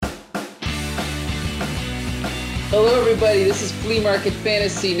Hello, everybody. This is Flea Market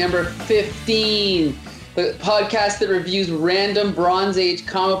Fantasy number 15, the podcast that reviews random Bronze Age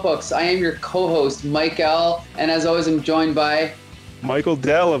comic books. I am your co-host, Mike L., and as always, I'm joined by Michael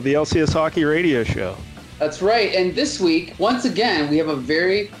Dell of the LCS Hockey Radio Show. That's right. And this week, once again, we have a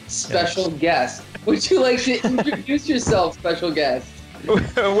very special guest. Would you like to introduce yourself, special guest?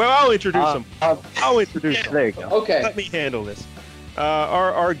 Well, I'll introduce him. I'll introduce him. There you go. Okay. Let me handle this.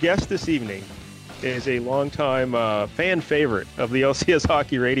 Our guest this evening is a longtime fan favorite of the LCS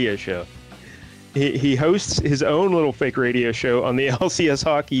Hockey Radio Show. He hosts his own little fake radio show on the LCS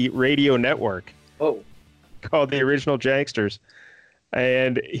Hockey Radio Network. Oh. Called The Original Janksters.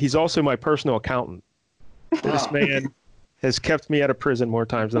 And he's also my personal accountant. This man has kept me out of prison more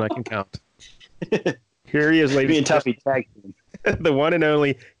times than I can count. Here he is, ladies and gentlemen. Tag team. The one and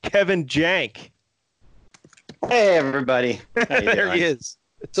only Kevin Jank. Hey, everybody. There he is.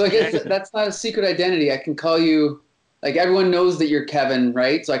 So I guess that's not a secret identity. I can call you, like, everyone knows that you're Kevin,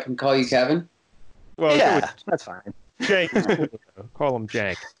 right? So I can call you Kevin? Well, yeah, that's fine. Jank is cool. Call him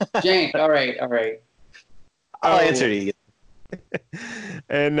Jank. Jank. All right. I'll answer to you.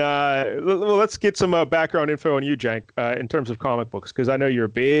 And well, let's get some background info on you, Jank, in terms of comic books, because I know you're a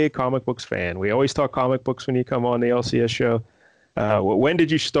big comic books fan. We always talk comic books when you come on the LCS show. When did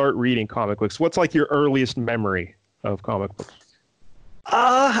you start reading comic books? What's like your earliest memory of comic books?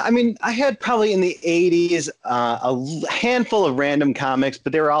 I mean, I had probably in the 80s a handful of random comics,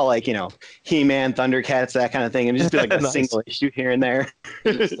 but they were all like, He-Man, Thundercats, that kind of thing, and just be like a Nice. single issue here and there.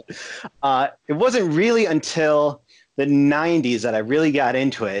 It wasn't really until the 90s that I really got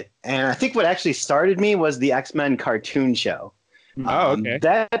into it, and I think what actually started me was the X-Men cartoon show. Oh, okay.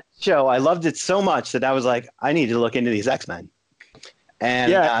 That show, I loved it so much that I was like, I need to look into these X-Men.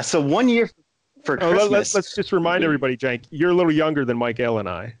 And so one year for Christmas. Let's just remind everybody, Jank, you're a little younger than Mike L and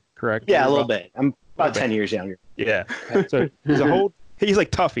I, correct? Yeah, a little bit. I'm about 10 years younger. Yeah. So he's like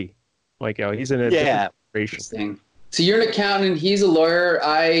Tuffy, Mike L. He's in a different generation. Interesting. So you're an accountant. He's a lawyer.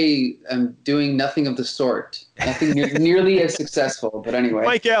 I am doing nothing of the sort. Nothing nearly as successful. But anyway.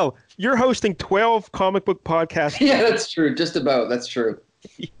 Mike L., you're hosting 12 comic book podcasts. Yeah, that's true. Just about. That's true.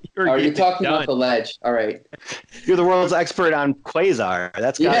 You're talking about the ledge. All right. You're the world's expert on Quasar.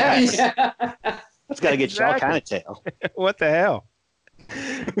 That's got to get you all kind of tail. What the hell?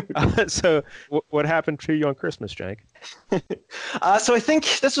 So what happened to you on Christmas, Jank? So I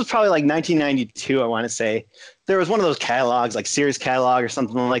think this was probably like 1992, I want to say. There was one of those catalogs, like Sears catalog or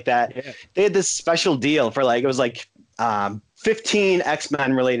something like that. Yeah. They had this special deal for it was like 15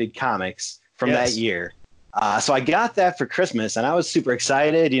 X-Men related comics from that year. So I got that for Christmas, and I was super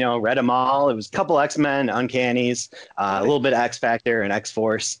excited, read them all. It was a couple X-Men, Uncannies, a little bit of X-Factor and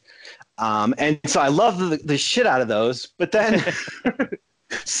X-Force. And so I loved the shit out of those. But then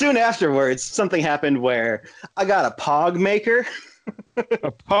soon afterwards, something happened where I got a Pog Maker.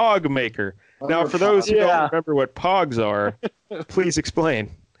 A Pog Maker. Now, for those who don't remember what Pogs are, please explain.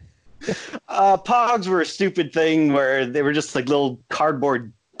 Pogs were a stupid thing where they were just like little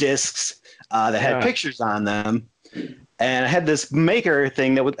cardboard discs that had pictures on them. And I had this maker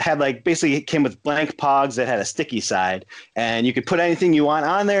thing that had basically it came with blank Pogs that had a sticky side, and you could put anything you want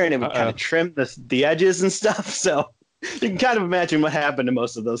on there, and it would kind of trim the edges and stuff. So you can kind of imagine what happened to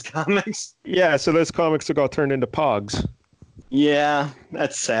most of those comics. Yeah, so those comics got turned into Pogs. Yeah,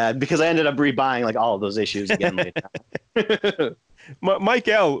 that's sad because I ended up rebuying all of those issues again later. Mike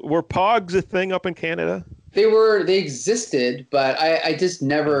L., were Pogs a thing up in Canada? They existed, but I just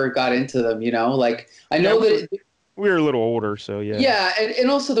never got into them, I know that we were a little older, so yeah. Yeah,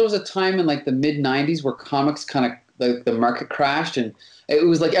 and also there was a time in the mid-90s where comics kind of, the market crashed, and it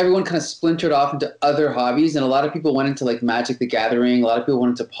was like everyone kind of splintered off into other hobbies, and a lot of people went into Magic the Gathering, a lot of people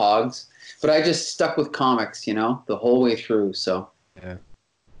went into Pogs, but I just stuck with comics, the whole way through, so. Yeah.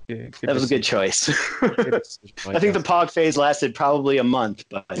 That was a good choice. I think the Pog phase lasted probably a month,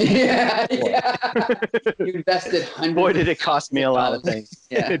 but yeah. You invested hundreds. Boy, did it cost me a lot of things.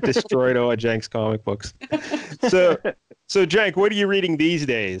 Yeah. It destroyed all of Jank's comic books. So Jank, what are you reading these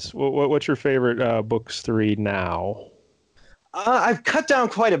days? What's your favorite books to read now? I've cut down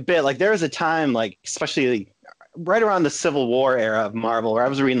quite a bit. There was a time, especially right around the Civil War era of Marvel, where I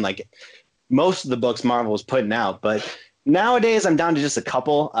was reading most of the books Marvel was putting out, but nowadays, I'm down to just a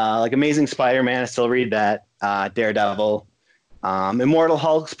couple. Amazing Spider-Man, I still read that. Daredevil. Immortal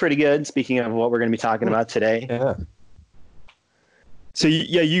Hulk's pretty good, speaking of what we're going to be talking about today. Yeah. So,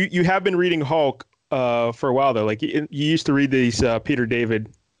 you have been reading Hulk for a while, though. You used to read these Peter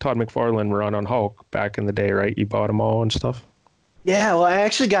David, Todd McFarlane run on Hulk back in the day, right? You bought them all and stuff? Yeah, well, I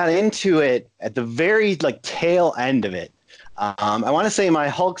actually got into it at the very tail end of it. I want to say my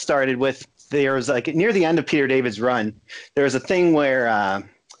Hulk started with, there was like near the end of Peter David's run, there was a thing where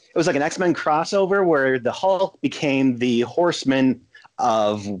it was like an X-Men crossover where the Hulk became the Horseman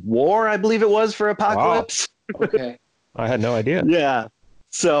of War, I believe it was, for Apocalypse. Wow. Okay. I had no idea. Yeah.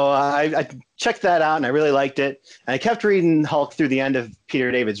 So I checked that out and I really liked it. And I kept reading Hulk through the end of Peter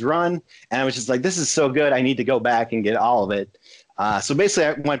David's run. And I was just like, this is so good. I need to go back and get all of it. So basically,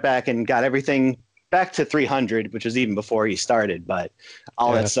 I went back and got everything back to 300, which was even before he started. But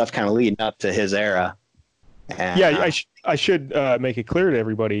all that stuff kind of leading up to his era. And, yeah, I should make it clear to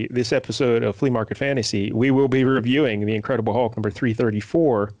everybody, this episode of Flea Market Fantasy, we will be reviewing The Incredible Hulk number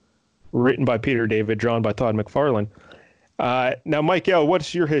 334, written by Peter David, drawn by Todd McFarlane. Now, Mike L.,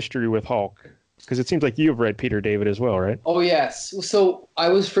 what's your history with Hulk? Because it seems like you've read Peter David as well, right? Oh, yes. So I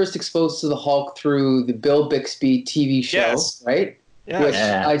was first exposed to the Hulk through the Bill Bixby TV show, right? Yes. Which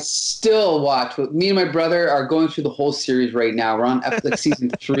I still watch. Me and my brother are going through the whole series right now. We're on like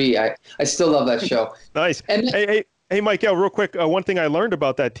season 3. I still love that show. Nice. And hey, Mike L., real quick, one thing I learned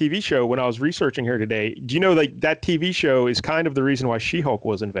about that TV show when I was researching here today, do you know that TV show is kind of the reason why She-Hulk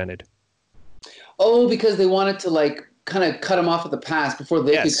was invented? Oh, because they wanted to like kind of cut him off at the pass before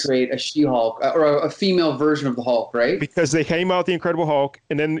they could create a She-Hulk or a female version of the Hulk, right? Because they came out with the Incredible Hulk,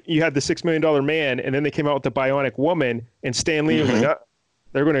 and then you had the $6 Million Man, and then they came out with the Bionic Woman, and Stan Lee was like,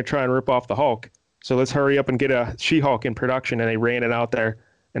 they're going to try and rip off the Hulk, so let's hurry up and get a She-Hulk in production, and they ran it out there,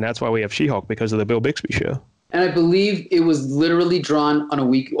 and that's why we have She-Hulk, because of the Bill Bixby show. And I believe it was literally drawn on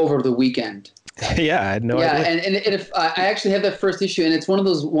over the weekend. Yeah, I had no idea. Yeah, and if I actually have that first issue, and it's one of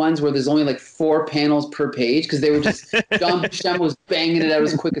those ones where there's only like 4 panels per page because they were just John Buscema was banging it out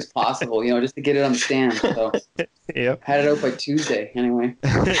as quick as possible, just to get it on the stand. So had it out by Tuesday anyway.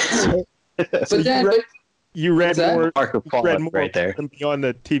 You read more right there beyond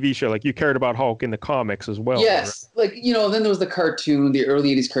the TV show. Like you cared about Hulk in the comics as well. Yes, right? Then there was the cartoon, the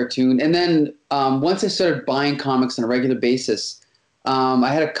early '80s cartoon, and then once I started buying comics on a regular basis.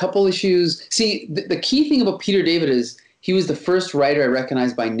 I had a couple issues. See, the key thing about Peter David is he was the first writer I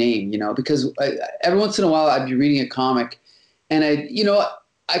recognized by name, because every once in a while I'd be reading a comic and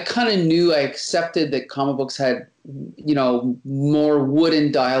I kind of knew, I accepted that comic books had, more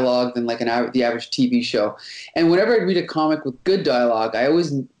wooden dialogue than like the average TV show. And whenever I'd read a comic with good dialogue, I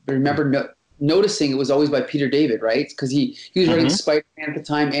always remember noticing it was always by Peter David, right? Because he was writing Spider-Man at the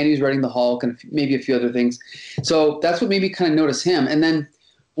time, and he was writing the Hulk and maybe a few other things. So that's what made me kind of notice him. And then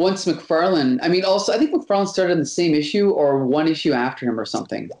once McFarlane, I think McFarlane started in the same issue or one issue after him or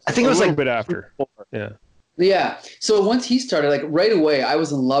something. I think it was a little bit after. Yeah. Yeah. So once he started, like right away, I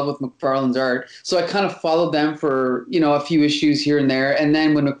was in love with McFarlane's art. So I kind of followed them for, a few issues here and there. And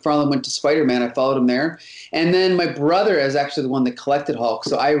then when McFarlane went to Spider-Man, I followed him there. And then my brother is actually the one that collected Hulk.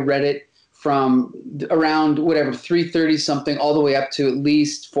 So I read it from around 330 something all the way up to at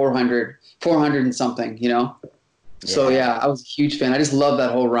least 400 and something, So yeah, I was a huge fan. I just love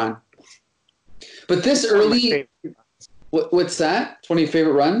that whole run. But this early, what's that? It's one of your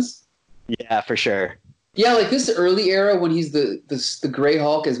favorite runs? Yeah, for sure. Yeah, like this early era when he's the Gray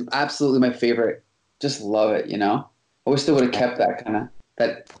Hulk is absolutely my favorite. Just love it, I wish they would have kept that kind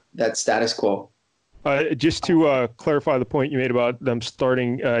of that status quo. Just to clarify the point you made about them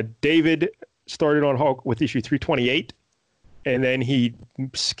starting, David started on Hulk with issue 328, and then he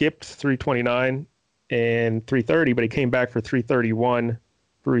skipped 329 and 330, but he came back for 331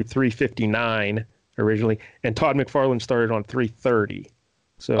 through 359 originally, and Todd McFarlane started on 330.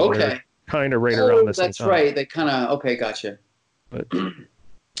 So kind of right around the same time. That's right. They kind of gotcha. But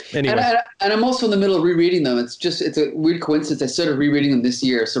anyway. And I'm also in the middle of rereading them. It's a weird coincidence. I started rereading them this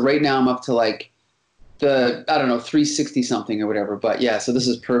year, so right now I'm up to like the 360 something or whatever. But yeah, so this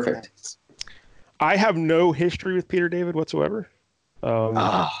is perfect. I have no history with Peter David whatsoever.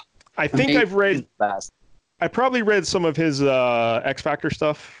 I think I probably read some of his X Factor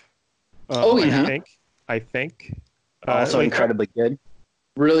stuff. I think. Also incredibly good.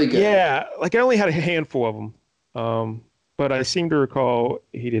 Really good. Yeah, like I only had a handful of them. But I seem to recall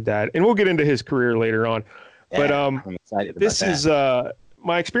he did that. And we'll get into his career later on. Yeah, but I'm excited about this is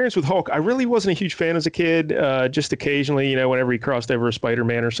my experience with Hulk. I really wasn't a huge fan as a kid, just occasionally, whenever he crossed over a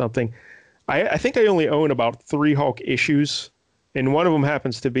Spider-Man or something. I think I only own about 3 Hulk issues, and one of them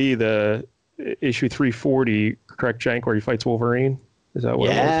happens to be the issue 340, correct, Jank, where he fights Wolverine? Is that what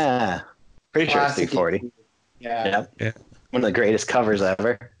it was? Yeah. Pretty sure it's 340. Yeah. One of the greatest covers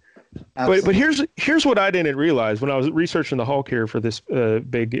ever. But here's what I didn't realize when I was researching the Hulk here for this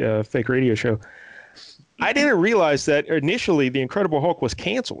big fake radio show. I didn't realize that initially the Incredible Hulk was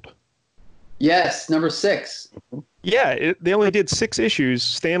canceled. Yes, number 6. Yeah, they only did 6 issues.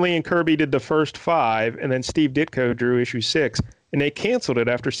 Stanley and Kirby did the first 5, and then Steve Ditko drew issue 6, and they canceled it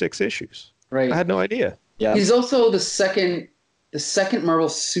after 6 issues. Right. I had no idea. Yeah. He's also the second Marvel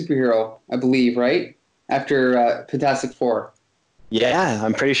superhero, I believe, right? After Fantastic Four. Yeah,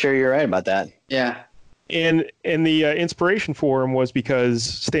 I'm pretty sure you're right about that. Yeah. And the inspiration for him was because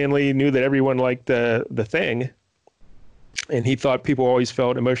Stanley knew that everyone liked the Thing, and he thought people always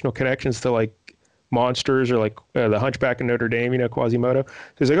felt emotional connections to like monsters or like the Hunchback of Notre Dame, Quasimodo. So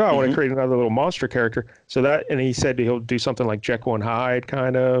he's like, oh, I want to create another little monster character. So and he said he'll do something like Jekyll and Hyde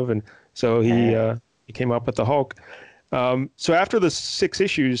kind of, and so he came up with the Hulk. So after the 6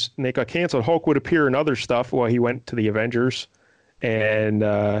 issues and they got canceled, Hulk would appear in other stuff while he went to the Avengers,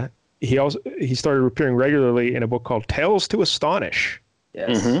 and he started appearing regularly in a book called Tales to Astonish.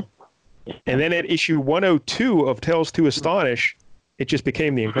 Yes. Mm-hmm. And then at issue 102 of Tales to Astonish, it just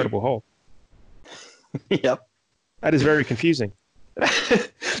became the Incredible Hulk. Yep. That is very confusing.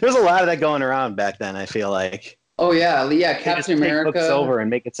 There's a lot of that going around back then, I feel like. Oh, yeah. Yeah, They just Captain take America. books over and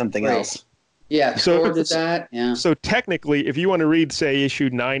make it something Right. else. Yeah, So- Thor did that. Yeah. So technically, if you want to read, say, issue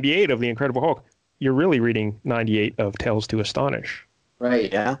 98 of the Incredible Hulk, you're really reading 98 of Tales to Astonish.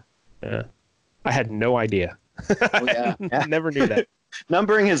 Right. Yeah. Yeah. I had no idea. Oh, yeah. Yeah. Never knew that.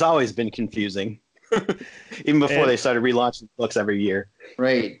 Numbering has always been confusing, even before And- they started relaunching books every year.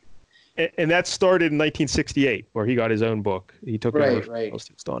 Right. And that started in 1968, where he got his own book. He took it Right, over from right. Tales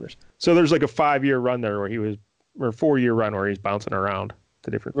to Astonish. So there's like a 5-year run there where or a 4-year run where he's bouncing around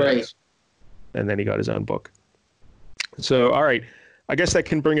to different things. Right. And then he got his own book. So, all right. I guess that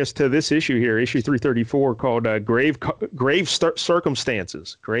can bring us to this issue here, issue 334, called Grave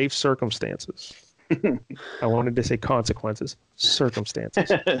Circumstances. Grave Circumstances. I wanted to say consequences. Circumstances.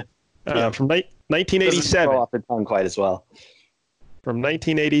 From 1987. Roll off the tongue quite as well. From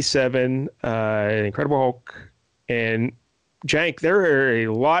 1987, Incredible Hulk. And Jank, there are a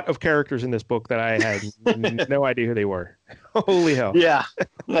lot of characters in this book that I had no idea who they were. Holy hell. Yeah,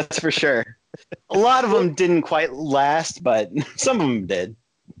 that's for sure. A lot of them didn't quite last, but some of them did.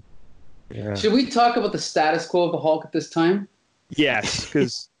 Yeah. Should we talk about the status quo of the Hulk at this time? Yes,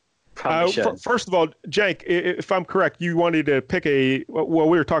 because Probably should. first of all, Jank, if I'm correct, you wanted to pick we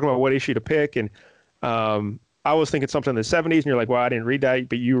were talking about what issue to pick, and I was thinking something in the 70s, and you're like, well, I didn't read that,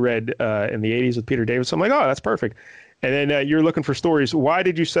 but you read in the 80s with Peter David. So I'm like, oh, that's perfect. And then you're looking for stories. Why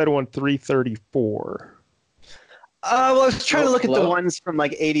did you settle on 334? Well, I was trying to look at the Hello? ones from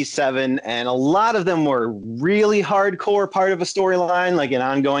like 87, and a lot of them were really hardcore part of a storyline, like an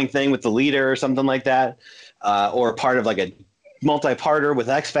ongoing thing with the leader or something like that, or part of like a multi-parter with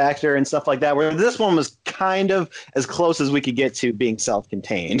X Factor and stuff like that, where this one was kind of as close as we could get to being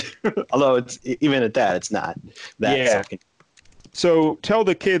self-contained. Although it's even at that, it's not that Yeah. self-contained. So tell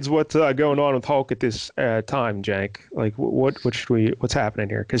the kids what's going on with Hulk at this time, Jank. Like, what's happening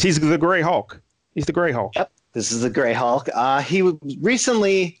here? Because he's the Gray Hulk. He's the Gray Hulk. Yep. This is the Gray Hulk. He was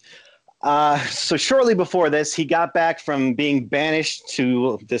recently, so shortly before this, he got back from being banished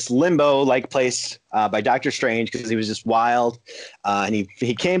to this limbo-like place by Doctor Strange because he was just wild. And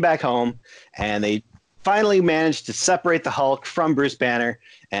he came back home, and they finally managed to separate the Hulk from Bruce Banner,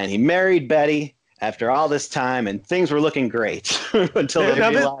 and he married Betty after all this time, and things were looking great until they Now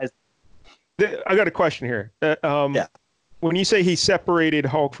this- realized. I got a question here. Yeah. When you say he separated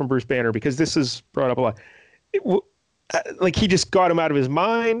Hulk from Bruce Banner, because this is brought up a lot, like he just got him out of his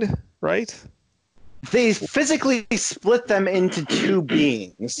mind, right? They physically split them into two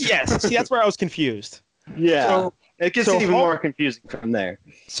beings. Yes. See, that's where I was confused. Yeah. So- it gets so even Hulk- more confusing from there.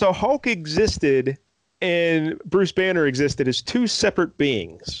 So Hulk existed and Bruce Banner existed as two separate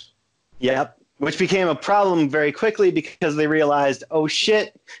beings. Yep. Which became a problem very quickly because they realized, oh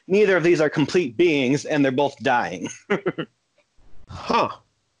shit, neither of these are complete beings and they're both dying. Huh.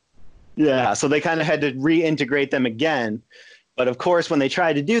 Yeah. So they kind of had to reintegrate them again. But of course, when they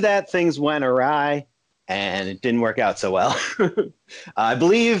tried to do that, things went awry and it didn't work out so well. I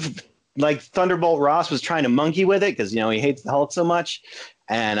believe like Thunderbolt Ross was trying to monkey with it because, he hates the Hulk so much.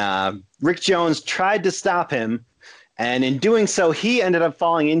 And Rick Jones tried to stop him. And in doing so, he ended up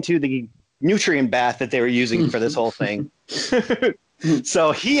falling into the nutrient bath that they were using for this whole thing.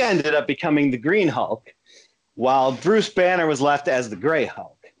 So he ended up becoming the Green Hulk, while Bruce Banner was left as the Gray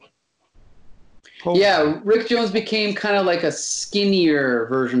Hulk. Yeah, Rick Jones became kind of like a skinnier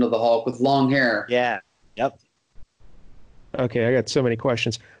version of the Hulk with long hair. Yeah. Yep. Okay, I got so many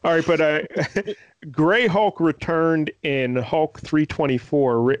questions. All right, but Gray Hulk returned in Hulk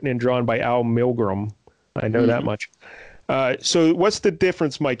 324, written and drawn by Al Milgrom. I know that much. So what's the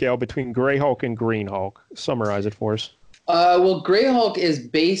difference, Mike L., between Gray Hulk and Green Hulk? Summarize it for us. Well, Grey Hulk is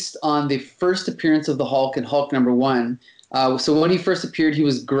based on the first appearance of the Hulk in Hulk #1. So when he first appeared, he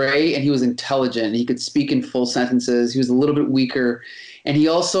was gray and he was intelligent. He could speak in full sentences. He was a little bit weaker, and he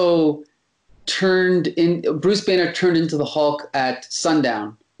also Bruce Banner turned into the Hulk at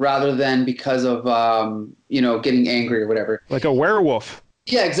sundown rather than because of getting angry or whatever. Like a werewolf.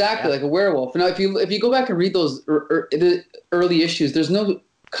 Yeah, exactly, like a werewolf. Now, if you go back and read those the early issues, there's no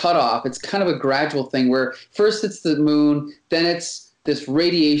cutoff. It's kind of a gradual thing where first it's the moon, then it's this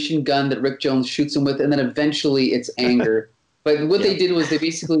radiation gun that Rick Jones shoots him with, and then eventually it's anger. But what they did was they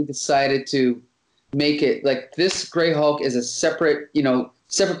basically decided to make it like this Grey Hulk is a separate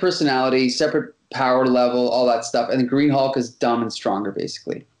personality, separate power level, all that stuff. And the Green Hulk is dumb and stronger,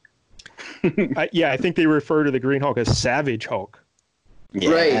 basically. I think they refer to the Green Hulk as Savage Hulk.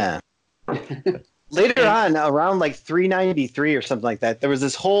 Yeah. Right. Later on, around like 393 or something like that, there was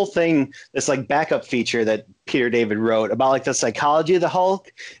this whole thing, this like backup feature that Peter David wrote about like the psychology of the Hulk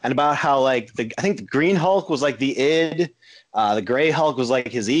and about how like I think the Green Hulk was like the id, the Gray Hulk was like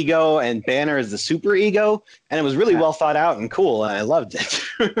his ego, and Banner is the super ego, and it was really well thought out and cool, and I loved it.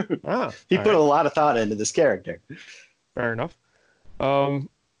 He put a lot of thought into this character. Fair enough.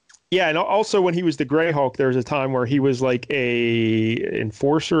 Yeah, and also when he was the Gray Hulk, there was a time where he was like a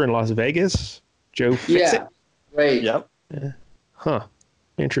enforcer in Las Vegas. Joe Fixit? Yeah, right. Yep. Yeah. Huh.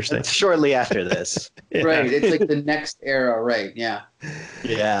 Interesting. It's shortly after this. Yeah. Right. It's like the next era. Right. Yeah.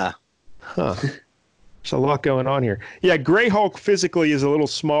 Yeah. Huh. There's a lot going on here. Yeah, Gray Hulk physically is a little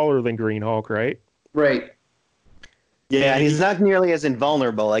smaller than Green Hulk, right? Right. Yeah, and he's not nearly as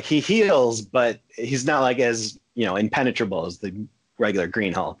invulnerable. Like he heals, but he's not like as impenetrable as the regular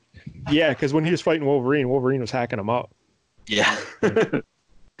Green Hulk. Yeah, because when he was fighting Wolverine was hacking him up. Yeah.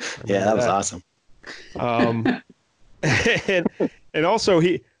 Yeah, that was awesome. And also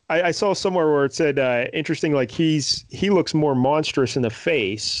I saw somewhere where it said interesting, like he looks more monstrous in the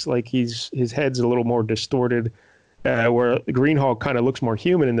face, like his head's a little more distorted, where Green Hulk kind of looks more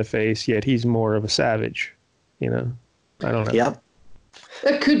human in the face, yet he's more of a savage. I don't know. Yep.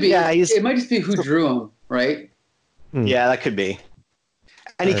 That could be. Yeah, it might just be who drew him, right? Yeah, that could be.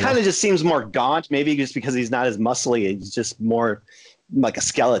 And he kind of just seems more gaunt, maybe just because he's not as muscly. He's just more like a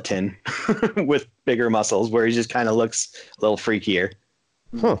skeleton with bigger muscles, where he just kind of looks a little freakier.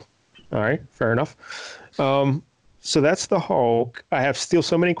 Huh. All right. Fair enough. So that's the Hulk. I have still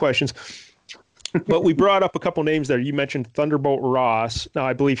so many questions, but we brought up a couple names there. You mentioned Thunderbolt Ross. Now,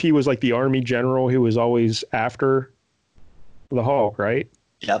 I believe he was like the Army general who was always after the Hulk, right?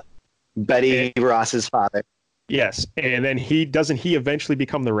 Yep. Betty Ross's father. Yes. And then doesn't he eventually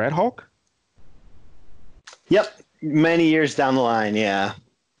become the Red Hulk? Yep. Many years down the line, yeah.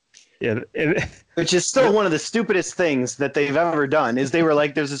 Yeah, which is still one of the stupidest things that they've ever done. Is they were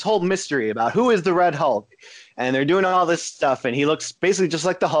like, there's this whole mystery about who is the Red Hulk, and they're doing all this stuff, and he looks basically just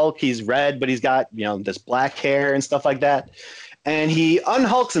like the Hulk. He's red, but he's got this black hair and stuff like that, and he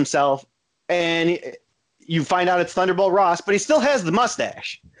unhulks himself, and you find out it's Thunderbolt Ross, but he still has the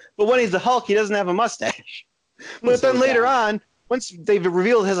mustache. But when he's the Hulk, he doesn't have a mustache. But then later on, once they've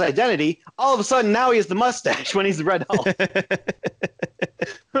revealed his identity, all of a sudden now he has the mustache when he's the Red Hulk.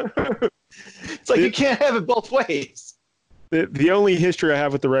 It's like you can't have it both ways. The only history I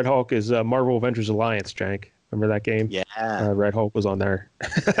have with the Red Hulk is Marvel Avengers Alliance, Jank. Remember that game? Yeah. Red Hulk was on there.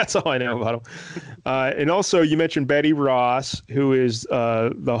 That's all I know about him. And also, you mentioned Betty Ross, who is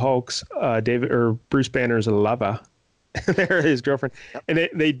the Hulk's Bruce Banner's lover. They're his girlfriend. Yep. And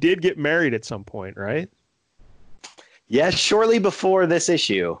they did get married at some point, right? Yeah, shortly before this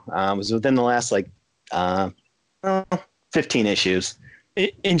issue. It was within the last 15 issues.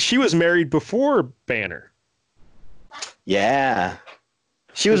 And she was married before Banner. Yeah.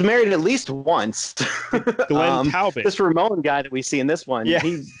 She was married at least once. Glenn Talbot. This Ramon guy that we see in this one,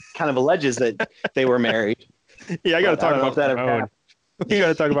 he kind of alleges that they were married. Yeah, I got to talk about that. Ramon. You got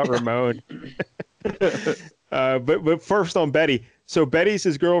to talk about Ramon. But first on Betty. So Betty's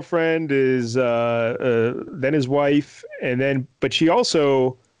his girlfriend, is then his wife, but she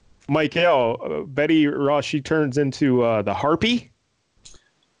also, Michael, Betty Ross, she turns into the Harpy.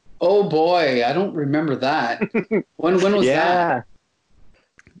 Oh boy, I don't remember that. When was that?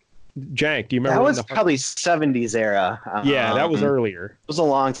 Jank, do you remember? That was probably 70s era. Yeah, that was earlier. It was a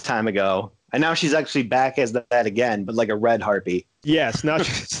long time ago. And now she's actually back as that again, but like a red harpy. Yes, not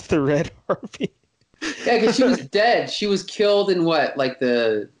just the red harpy. Yeah, because she was dead. She was killed in what, like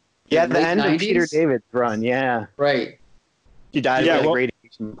the the end 90s? of Peter David's run. Yeah, right. She died of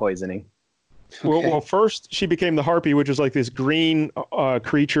radiation poisoning. Okay. Well, first she became the Harpy, which was like this green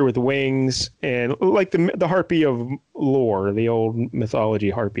creature with wings, and like the Harpy of lore, the old mythology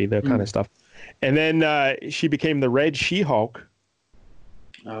Harpy, that kind of stuff. And then she became the Red She-Hulk.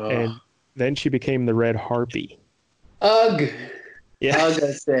 Oh. And then she became the Red Harpy. Ugh. Yeah. Ugh,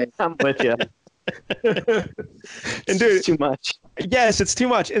 I say. I'm with you. And dude, It's too much. Yes, it's too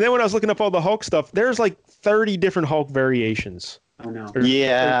much. And then when I was looking up all the Hulk stuff, there's like 30 different Hulk variations. Oh no.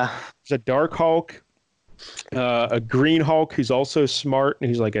 Yeah. There's a Dark Hulk, a Green Hulk who's also smart and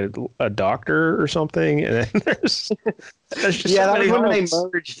he's like a doctor or something. And then there's just Yeah, so that many was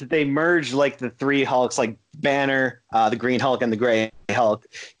when Hulks. they merged like the three Hulks, like Banner, the Green Hulk, and the Gray Hulk.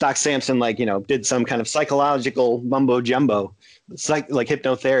 Doc Samson, did some kind of psychological mumbo jumbo. It's like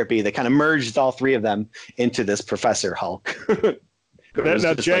hypnotherapy. They kind of merged all three of them into this Professor Hulk.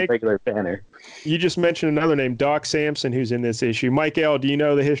 Now, Jake, regular Banner. You just mentioned another name, Doc Samson, who's in this issue. Mike L., do you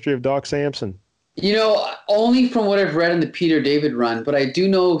know the history of Doc Samson? Only from what I've read in the Peter David run, but I do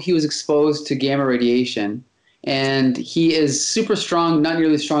know he was exposed to gamma radiation, and he is super strong, not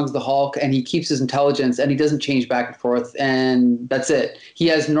nearly as strong as the Hulk, and he keeps his intelligence, and he doesn't change back and forth, and that's it. He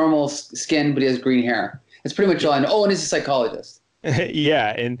has normal skin, but he has green hair. That's pretty much all I know. Oh, and he's a psychologist.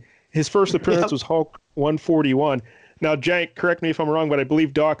 Yeah, and his first appearance was Hulk 141. Now, Jank, correct me if I'm wrong, but I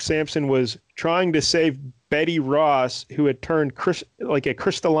believe Doc Samson was trying to save Betty Ross, who had turned a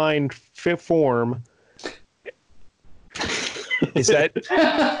crystalline form. Is that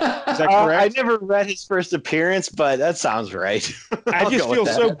correct? I never read his first appearance, but that sounds right. I just feel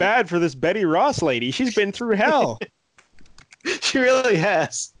so bad for this Betty Ross lady. She's been through hell. She really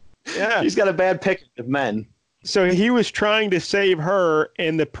has. Yeah. She's got a bad pick of men. So he was trying to save her,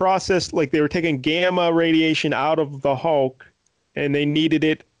 and the process, like they were taking gamma radiation out of the Hulk, and they needed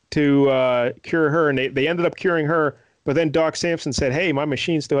it to cure her, and they ended up curing her. But then Doc Samson said, "Hey, my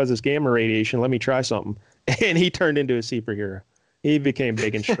machine still has this gamma radiation. Let me try something." And he turned into a superhero. He became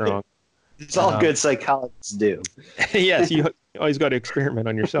big and strong. It's all good psychologists do. Yes, you always got to experiment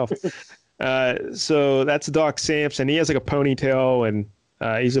on yourself. So that's Doc Samson. He has like a ponytail, and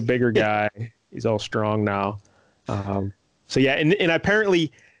he's a bigger guy. He's all strong now. So yeah, and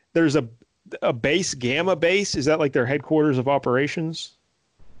apparently there's a base, Gamma Base. Is that like their headquarters of operations?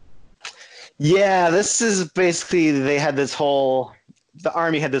 Yeah, this is basically the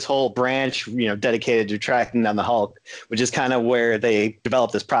Army had this whole branch, dedicated to tracking down the Hulk, which is kind of where they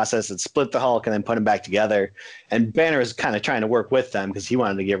developed this process that split the Hulk and then put him back together. And Banner was kind of trying to work with them because he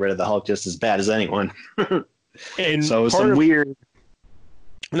wanted to get rid of the Hulk just as bad as anyone. And so it was some weird.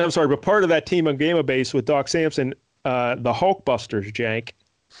 And I'm sorry, but part of that team on Gamma Base with Doc Samson, the Hulkbusters, Jank.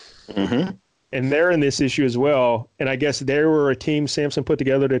 Mm-hmm. And they're in this issue as well. And I guess they were a team Samson put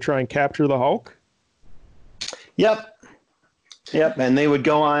together to try and capture the Hulk? Yep. And they would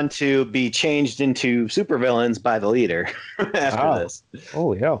go on to be changed into supervillains by the leader after this.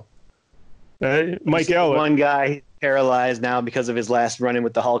 Holy hell. Mike L. One guy paralyzed now because of his last run-in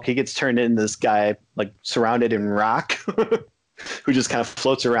with the Hulk. He gets turned into this guy, surrounded in rock, who just kind of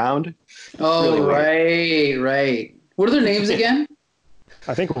floats around. Oh, really right. What are their names again?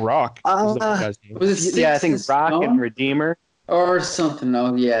 I think Rock is the guy's name. Was it I think Rock and Redeemer. Or something.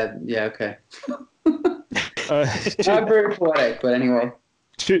 Oh, yeah, okay. Not very poetic, but anyway.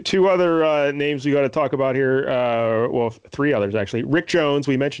 Two other names we got to talk about here. Three others, actually. Rick Jones,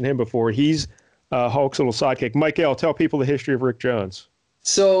 we mentioned him before. He's Hulk's little sidekick. Michael, tell people the history of Rick Jones.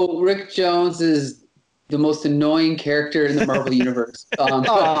 So Rick Jones is the most annoying character in the Marvel universe.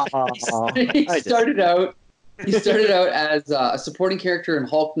 He started out as a supporting character in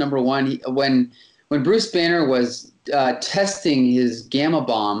Hulk #1. When Bruce Banner was testing his gamma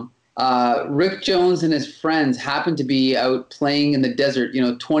bomb, Rick Jones and his friends happened to be out playing in the desert,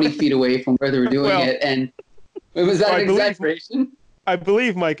 20 feet away from where they were doing it. And was that an exaggeration? I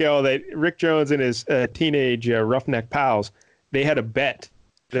believe, Michael, that Rick Jones and his teenage roughneck pals, they had a bet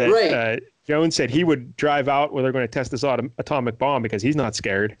that Jones said he would drive out where they're going to test this atomic bomb because he's not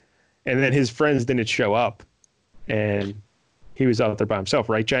scared. And then his friends didn't show up. And he was out there by himself,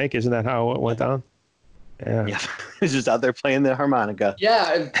 right, Jank? Isn't that how it went down? Yeah. He's just out there playing the harmonica.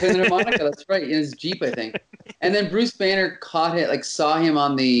 Yeah, playing the harmonica, that's right, in his Jeep, I think. And then Bruce Banner caught it, saw him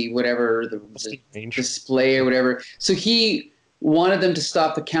on the display or whatever. So he wanted them to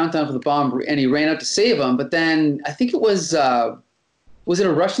stop the countdown for the bomb, and he ran out to save them. But then I think it was it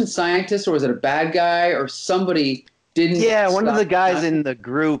a Russian scientist or was it a bad guy or somebody didn't? Yeah, one of the guys in the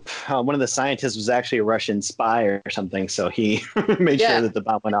group, one of the scientists was actually a Russian spy or something. So he made sure that the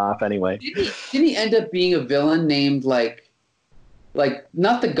bomb went off anyway. Didn't he end up being a villain named like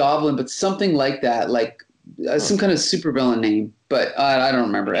not the Goblin, but something like that, some kind of supervillain name? But I don't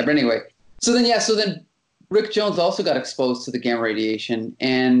remember. But anyway, so then Rick Jones also got exposed to the gamma radiation,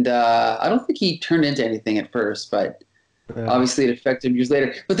 and I don't think he turned into anything at first, but Obviously, it affected him years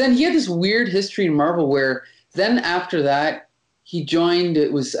later. But then he had this weird history in Marvel where then after that, he joined,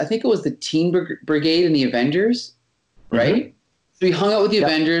 I think it was the Teen Brigade in the Avengers, right? Mm-hmm. So he hung out with the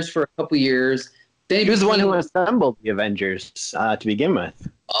Avengers for a couple years. Then he was the one who assembled the Avengers to begin with.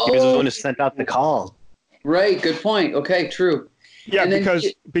 Oh. He was the one who sent out the call. Right, good point. Okay, true. Yeah,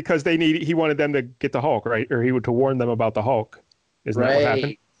 because he wanted them to get the Hulk, right? Or he would to warn them about the Hulk. Isn't that what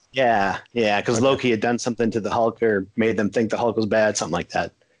happened? Yeah, because Loki had done something to the Hulk or made them think the Hulk was bad, something like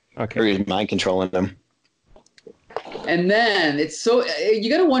that. Okay. Or he was mind controlling them. And then you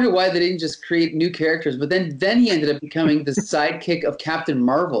got to wonder why they didn't just create new characters. But then he ended up becoming the sidekick of Captain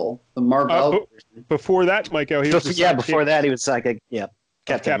Marvel, the Marvel version. Before that, Michael, before that he was sidekick. Yeah,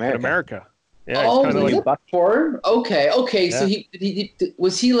 Captain America. Yeah, oh, like Bucky. Okay. Yeah. So he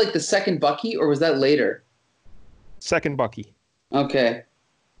was he like the second Bucky, or was that later? Second Bucky. Okay.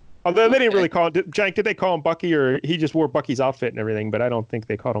 Although they didn't really call him, Jank, did they call him Bucky, or he just wore Bucky's outfit and everything? But I don't think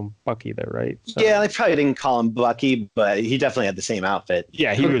they called him Bucky there, right? So. Yeah, they probably didn't call him Bucky, but he definitely had the same outfit.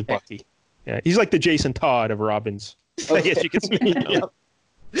 Yeah, he was Bucky. Yeah, he's like the Jason Todd of Robins. Okay. I guess you could say.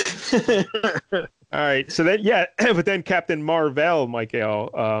 All right, so then but then Captain Marvel,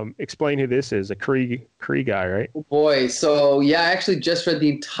 Michael, explain who this is, a Kree guy, right? Oh boy, so I actually just read the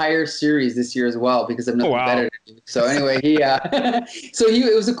entire series this year as well because I'm nothing better to do. So anyway,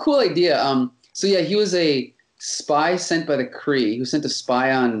 it was a cool idea. He was a spy sent by the Kree who sent a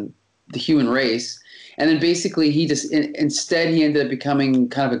spy on the human race, and then basically he just instead he ended up becoming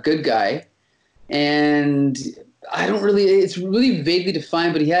kind of a good guy, and it's really vaguely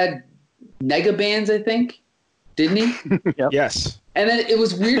defined, but he had negabands, I think, didn't he? Yep. Yes. And then it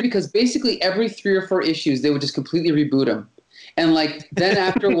was weird because basically every 3 or 4 issues they would just completely reboot him, and like then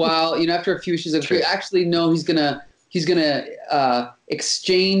after a while, after a few issues, actually no, he's gonna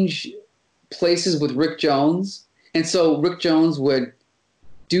exchange places with Rick Jones, and so Rick Jones would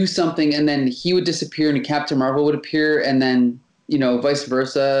do something, and then he would disappear, and Captain Marvel would appear, and then vice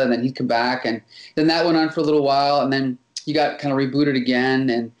versa, and then he'd come back, and then that went on for a little while, and then he got kind of rebooted again,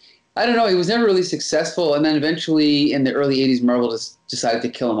 and I don't know. He was never really successful, and then eventually, in the early '80s, Marvel just decided to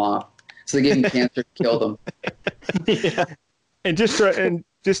kill him off. So they gave him cancer, killed him. Yeah. And just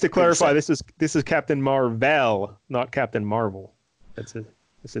to clarify, this is Captain Marvel, not Captain Marvel. That's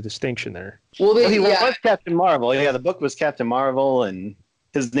a distinction there. Well, he was Captain Marvel. Yeah, the book was Captain Marvel, and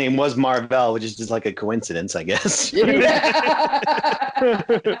his name was Marvel, which is just like a coincidence, I guess.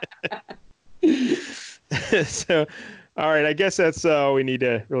 So. All right, I guess that's all we need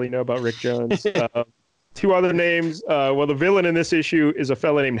to really know about Rick Jones. 2 other names. The villain in this issue is a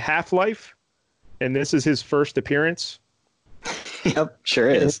fella named Half-Life, and this is his first appearance. Yep, sure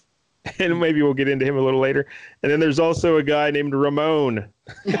is. And maybe we'll get into him a little later. And then there's also a guy named Ramon,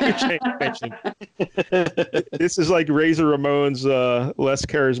 which I mentioned. This is like Razor Ramon's less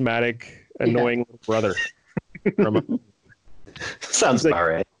charismatic, annoying little brother. Ramon. Sounds about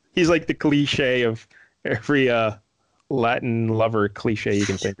right. He's like the cliche of every Latin lover cliche you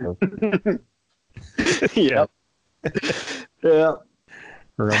can think of. Yep. Yeah.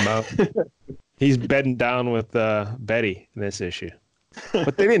 Ramon. He's bedding down with Betty in this issue.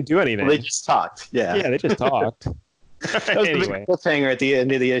 But they didn't do anything. Well, they just talked. Yeah. Yeah, they just talked. Anyway. The cliffhanger at the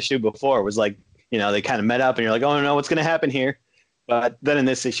end of the issue before was like, they kind of met up and you're like, oh no, what's going to happen here? But then in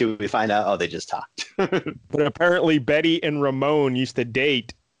this issue, we find out, they just talked. But apparently Betty and Ramon used to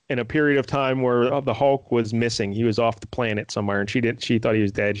date in a period of time where the Hulk was missing. He was off the planet somewhere, and she thought he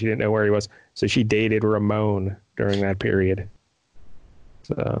was dead. She didn't know where he was. So she dated Ramon during that period.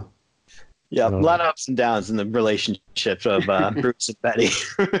 So yeah, a lot of ups and downs in the relationship of Bruce and Betty.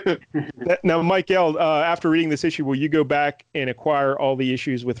 Now, Michael, after reading this issue, will you go back and acquire all the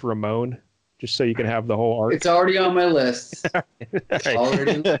issues with Ramon, just so you can have the whole arc? It's already on my list.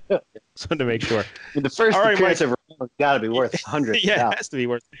 Already. Just wanted to make sure. The first appearance of Ramon's got to be worth $100,000. Yeah, it has to be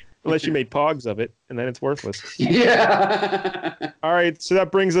worth it. Unless you made pogs of it, and then it's worthless. Yeah. All right, so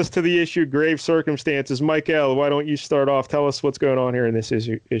that brings us to the issue, Grave Circumstances. Michael, why don't you start off? Tell us what's going on here in this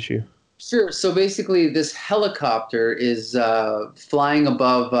issue. Sure. So basically, this helicopter is flying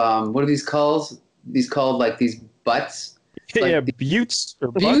above, what are these called? These called like these butts? Like buttes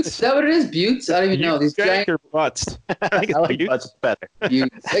or butts. Buttes? Is that what it is? Buttes? I don't even know. These giant or butts. I like butts better.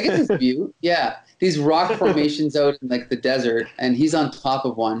 Buttes. I guess it's butte. Yeah. These rock formations out in like the desert, and he's on top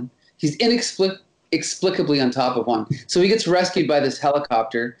of one. He's inexplicably on top of one. So he gets rescued by this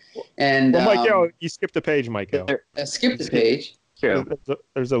helicopter. And Michael, you skipped a page, Michael. I skipped a page. True.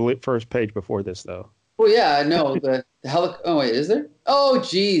 There's a first page before this, though. Well, yeah, no. The oh wait, is there? Oh,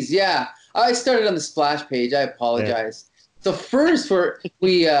 geez, yeah. I started on the splash page. I apologize. Yeah. So first, we're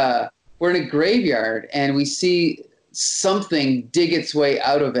in a graveyard, and we see something dig its way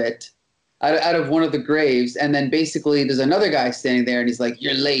out of it, out of one of the graves, and then basically there's another guy standing there, and he's like,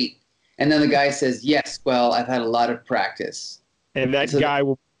 "You're late," and then the guy says, "Yes, well, I've had a lot of practice." And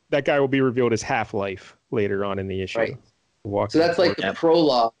that guy will be revealed as Half-Life later on in the issue. Right. So that's like the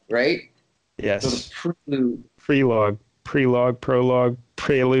prologue, right? Yes. So the prelude. Prelogue, prologue,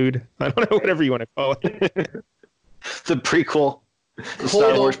 prelude. I don't know, whatever you want to call it. The prequel. The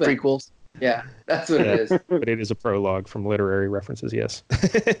Star Wars prequels. Yeah, that's what it is. But it is a prologue from literary references, yes.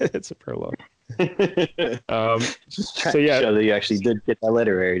 It's a prologue. So yeah. Show that you actually did get that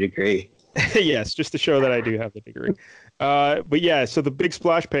literary degree. Yes, just to show that I do have the degree. But yeah, so the big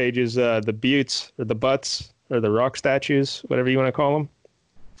splash page is the buttes or the butts or the rock statues, whatever you want to call them.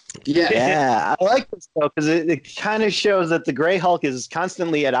 Yeah, I like this though because it kind of shows that the Gray Hulk is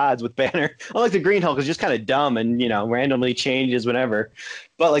constantly at odds with Banner. Unlike the Green Hulk is just kind of dumb and randomly changes whenever,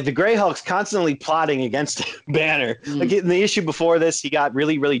 but like the Gray Hulk's constantly plotting against Banner. Like in the issue before this, he got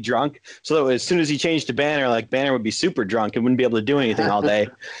really really drunk, so that as soon as he changed to Banner, like Banner would be super drunk and wouldn't be able to do anything all day.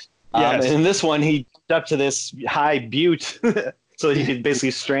 And in this one, he jumped up to this high butte so that he could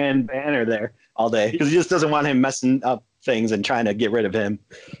basically strand Banner there all day because he just doesn't want him messing up things and trying to get rid of him.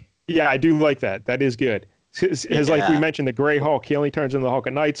 Yeah, I do like that. That is good. Because like we mentioned, the Gray Hulk, he only turns into the Hulk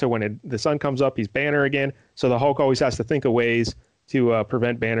at night. So when the sun comes up, he's Banner again. So the Hulk always has to think of ways to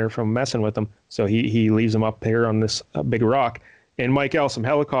prevent Banner from messing with him. So he leaves him up here on this big rock. And Mike L, some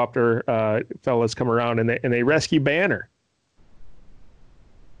helicopter fellas come around and they rescue Banner.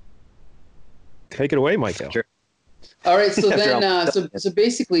 Take it away, Mike L. Sure. All right, so then, so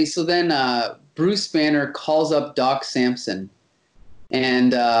basically, Bruce Banner calls up Doc Samson,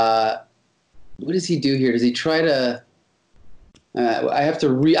 and what does he do here? Does he try to? I have to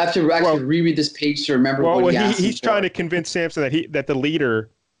reread this page to remember what he asked. He's trying to convince Samson that the leader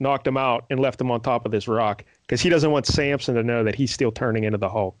knocked him out and left him on top of this rock because he doesn't want Samson to know that he's still turning into the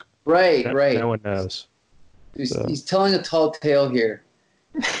Hulk. Right. No one knows. He's telling a tall tale here.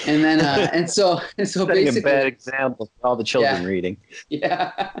 And then and so basically a bad example for all the children reading.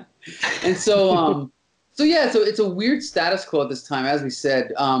 Yeah. And so it's a weird status quo at this time, as we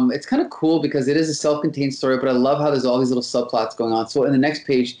said. It's kind of cool because it is a self-contained story, but I love how there's all these little subplots going on. So in the next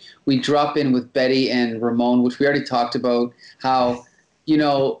page, we drop in with Betty and Ramon, which we already talked about, how,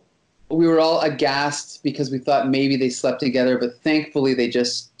 we were all aghast because we thought maybe they slept together, but thankfully they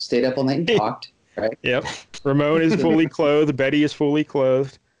just stayed up all night and talked. Right. Yep. Ramon is fully clothed. Betty is fully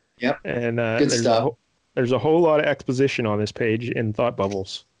clothed. Yep. And good stuff. There's a whole lot of exposition on this page in thought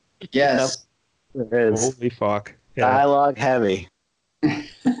bubbles. Yes. Yep. There is. Holy fuck. Yeah. Dialogue heavy.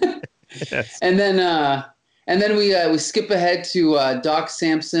 Yes. And then we skip ahead to Doc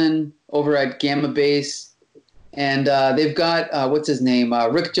Samson over at Gamma Base, and they've got what's his name,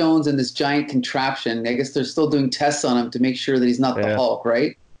 Rick Jones, and this giant contraption. I guess they're still doing tests on him to make sure that he's not the Hulk,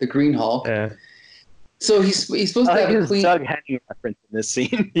 right? The Green Hulk. Yeah. So he's supposed to have a clean. Doug Henning reference in this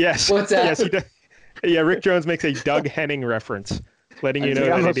scene. Yes. What's that? Yes, he does. Yeah, Rick Jones makes a Doug Henning reference, letting you know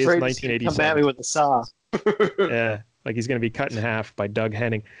that it is 1987. Come at me with a saw. Yeah, like he's going to be cut in half by Doug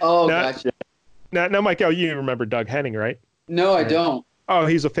Henning. Oh, gotcha. Now, Michael, you remember Doug Henning, right? No, I don't. Oh,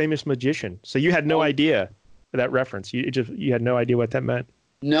 he's a famous magician. So you had no idea that reference. You had no idea what that meant.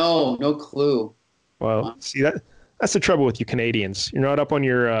 No clue. Well, see that's the trouble with you Canadians. You're not up on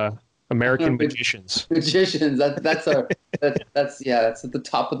your American magicians. Magicians. That's at the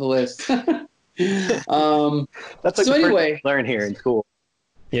top of the list. That's like so anyway, learn here in school.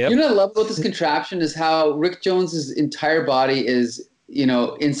 Yeah. You know what I love about this contraption is how Rick Jones's entire body is,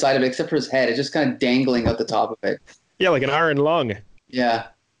 inside of it, except for his head. It's just kind of dangling out the top of it. Yeah, like an iron lung. Yeah.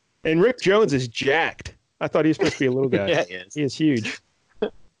 And Rick Jones is jacked. I thought he was supposed to be a little guy. Yeah, he is. He is huge.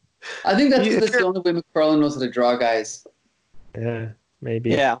 I think that's the only way McFarlane knows how to draw guys. Yeah, maybe.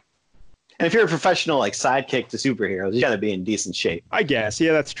 Yeah. And if you're a professional sidekick to superheroes, you got to be in decent shape. I guess.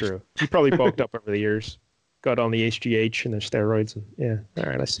 Yeah, that's true. He probably bulked up over the years. Got on the HGH and the steroids. All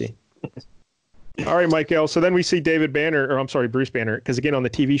right, I see. All right, Michael. So then we see Bruce Banner, because again on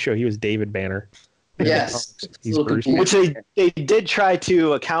the TV show he was David Banner. Yes. He's Bruce Banner. Which they did try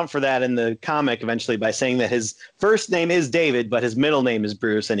to account for that in the comic eventually by saying that his first name is David, but his middle name is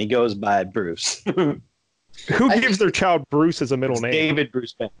Bruce, and he goes by Bruce. Who gives their child Bruce as a middle name? David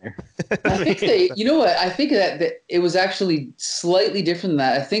Bruce Banner. I think you know what? I think that it was actually slightly different than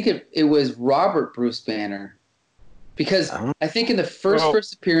that. I think it was Robert Bruce Banner. Because I think in the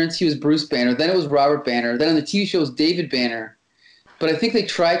first appearance he was Bruce Banner, then it was Robert Banner, then on the TV show it was David Banner. But I think they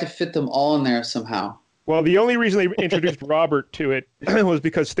tried to fit them all in there somehow. Well, the only reason they introduced Robert to it was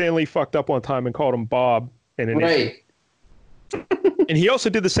because Stan Lee fucked up one time and called him Bob in an issue. And he also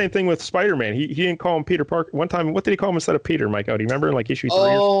did the same thing with Spider-Man. He didn't call him Peter Parker. One time, what did he call him instead of Peter, Mike? Oh, do you remember in like issue 3?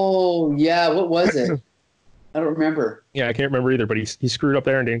 Oh, yeah. What was it? I don't remember. Yeah, I can't remember either, but he screwed up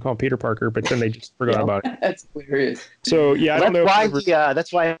there and didn't call him Peter Parker, but then they just forgot about it. That's hilarious. So, yeah, I don't know.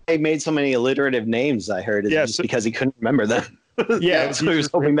 That's why he made so many alliterative names, I heard, just because he couldn't remember them. Yeah. So he was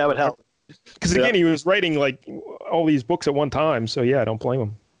hoping that would help. Because, again, he was writing like all these books at one time. So, yeah, I don't blame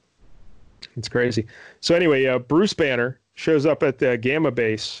him. It's crazy. So, anyway, Bruce Banner shows up at the Gamma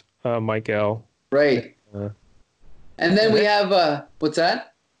base, Mike L. Right. And then we have, what's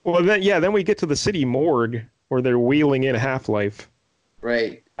that? Well, then we get to the city morgue where they're wheeling in Half-Life.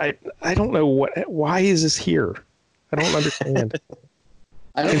 Right. I don't know why is this here? I don't understand.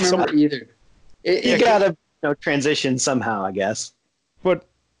 I don't remember either. You gotta transition somehow, I guess. But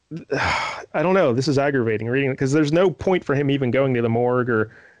I don't know. This is aggravating reading it because there's no point for him even going to the morgue,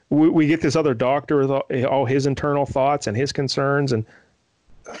 or we get this other doctor with all his internal thoughts and his concerns, and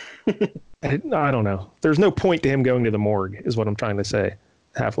I don't know. There's no point to him going to the morgue, is what I'm trying to say.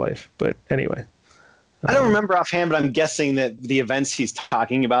 Half-Life, but anyway. I don't remember offhand, but I'm guessing that the events he's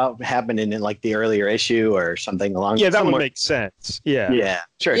talking about happened in like the earlier issue or something along. Yeah, that would make sense. Yeah. Yeah,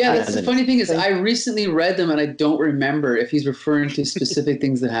 sure. Yeah, that's the funny thing is I recently read them and I don't remember if he's referring to specific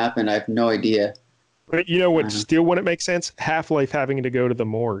things that happened. I have no idea. But you know what still wouldn't make sense? Half-Life having to go to the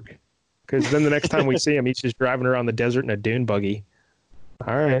morgue. Because then the next time we see him, he's just driving around the desert in a dune buggy.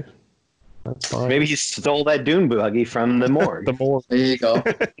 All right. That's fine. Maybe he stole that dune buggy from the morgue. The morgue. There you go.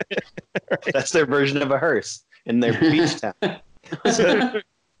 That's their version of a hearse in their beach town. So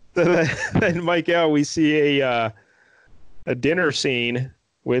then, Mike L, we see a dinner scene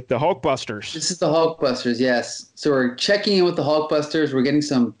with the Hulkbusters. This is the Hulkbusters, yes. So we're checking in with the Hulkbusters. We're getting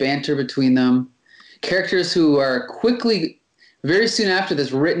some banter between them. Characters who are quickly, very soon after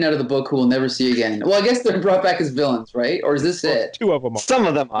this, written out of the book who we'll never see again. Well, I guess they're brought back as villains, right? Or is this it? 2 of them are. Some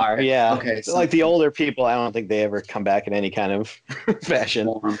of them are, yeah. Okay. So like the older people, I don't think they ever come back in any kind of fashion.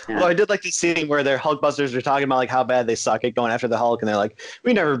 Yeah. Well, I did like the scene where their Hulkbusters are talking about like how bad they suck at going after the Hulk, and they're like,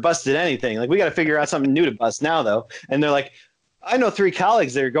 "We never busted anything. Like we got to figure out something new to bust now, though." And they're like, "I know 3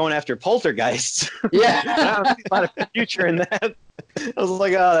 colleagues that are going after poltergeists." Yeah. I don't see a lot of future in that. I was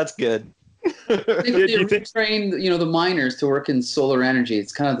like, "Oh, that's good." They retrained, the miners to work in solar energy.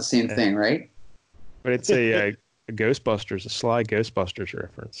 It's kind of the same thing, right? But it's a Ghostbusters, a sly Ghostbusters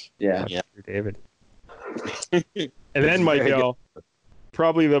reference. Yeah. David. And then, Michael,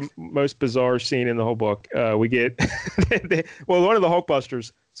 probably the most bizarre scene in the whole book. We get, one of the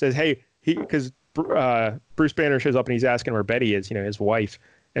Hulkbusters says, "Hey," because Bruce Banner shows up and he's asking where Betty is, his wife.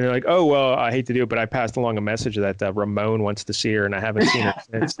 And they're like, "Oh, well, I hate to do it, but I passed along a message that Ramon wants to see her, and I haven't seen her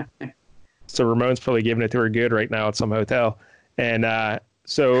since." So Ramon's probably giving it to her good right now at some hotel. And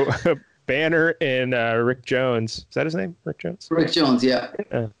so Banner and Rick Jones, is that his name? Rick Jones? Rick Jones, yeah.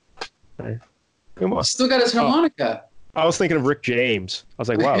 Come on. Still got his harmonica. I was thinking of Rick James. I was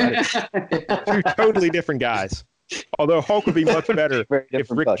like, wow, that is 2 totally different guys. Although Hulk would be much better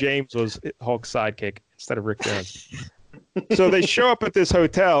if Rick James was Hulk's sidekick instead of Rick Jones. So they show up at this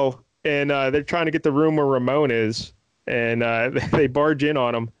hotel, and they're trying to get the room where Ramon is, and they barge in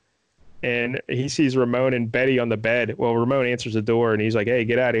on him. And he sees Ramon and Betty on the bed. Well, Ramon answers the door, and he's like, "Hey,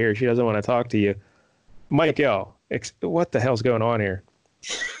 get out of here. She doesn't want to talk to you." Mike L., what the hell's going on here?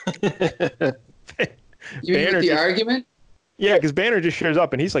 You mean with the argument? Yeah, because Banner just shows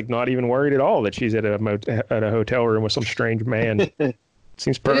up, and he's like not even worried at all that she's at a hotel room with some strange man.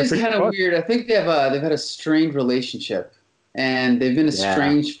 Seems perfect. It is kind of weird. I think they've had a strained relationship, and they've been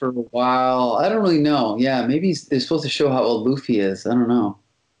estranged for a while. I don't really know. Yeah, maybe they're supposed to show how aloof he is. I don't know.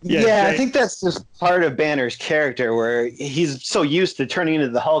 Yeah, I think that's just part of Banner's character, where he's so used to turning into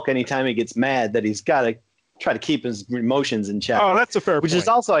the Hulk anytime he gets mad that he's got to try to keep his emotions in check. Oh, that's a fair point. Which is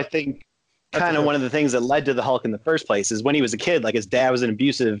also, I think, kind of one of the things that led to the Hulk in the first place. Is when he was a kid, like his dad was an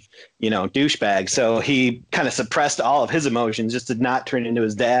abusive, douchebag, so he kind of suppressed all of his emotions just to not turn into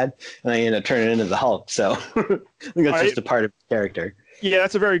his dad, and then he ended up turning into the Hulk. So I think that's just a part of his character. Yeah,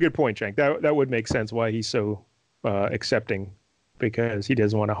 that's a very good point, Jank. That would make sense why he's so accepting. Because he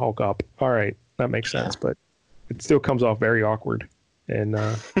doesn't want to Hulk up. All right, that makes sense, but it still comes off very awkward. And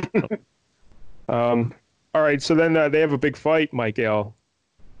all right, so then they have a big fight, Mike L.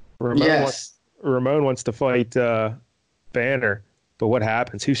 Ramon wants to fight Banner, but what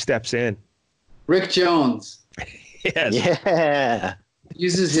happens? Who steps in? Rick Jones. Yes. Yeah.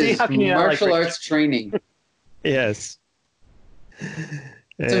 Uses his martial arts training. Yes.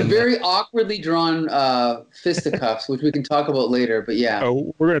 It's a very awkwardly drawn fisticuffs, which we can talk about later. But yeah.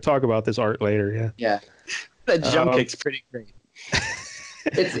 Oh, we're going to talk about this art later. Yeah. Yeah. That jump kick's pretty great.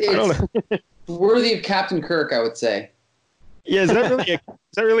 It's worthy of Captain Kirk, I would say. Yeah, is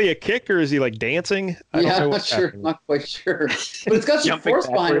that really a kick, or is he like dancing? I don't know I'm not what's sure. happening. Not quite sure. But it's got some Jumping force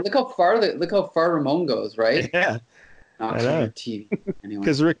behind it. backwards. Look how far Ramon goes, right? Yeah, Knocks I know. over TV. Anyway.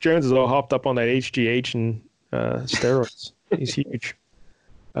 because Rick Jones is all hopped up on that HGH and steroids. He's huge.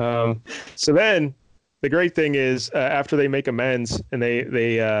 So then the great thing is after they make amends and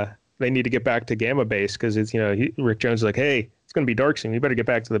they need to get back to Gamma Base because it's Rick Jones is like, hey, it's going to be dark soon. You better get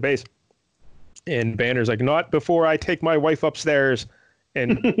back to the base. And Banner's like, not before I take my wife upstairs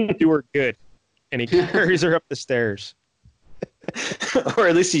and do her good. And he carries her up the stairs. Or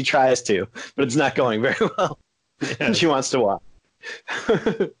at least he tries to, but it's not going very well. And she wants to walk.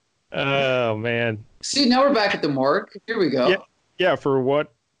 Oh man. See, now we're back at the morgue. Here we go. Yeah. For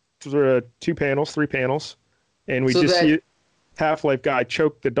 3 panels, and we So just that- see Half-Life guy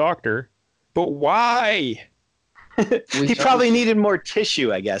choke the doctor. But why? He probably needed more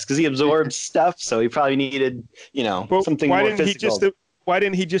tissue, I guess, because he absorbs stuff. So he probably needed, But something why more didn't physical. why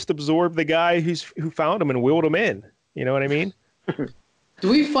didn't he just absorb the guy who found him and wheeled him in? You know what I mean? Do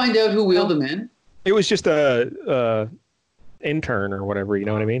we find out who wheeled him in? It was just a intern or whatever. You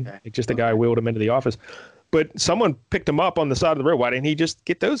know what I mean? Okay. Like just a guy wheeled him into the office. But someone picked him up on the side of the road. Why didn't he just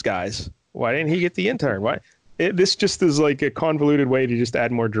get those guys? Why didn't he get the intern? This just is like a convoluted way to just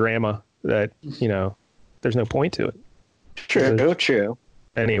add more drama that there's no point to it. True.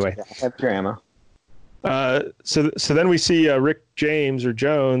 Anyway. Yeah, have drama. So then we see Rick James or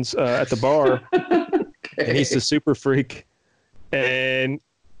Jones at the bar, and he's the super freak, and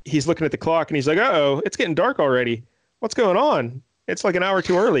he's looking at the clock, and he's like, "Uh-oh, it's getting dark already. What's going on? It's like an hour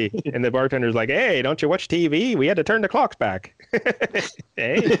too early." And the bartender's like, "Hey, don't you watch TV? We had to turn the clocks back."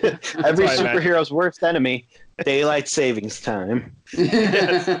 Hey, Every fine, man. superhero's worst enemy, daylight savings time.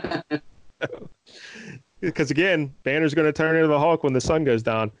 Because again, Banner's going to turn into the Hulk when the sun goes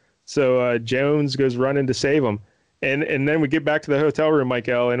down. So Jones goes running to save him. And then we get back to the hotel room,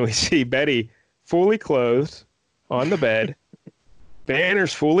 Michael, and we see Betty fully clothed on the bed.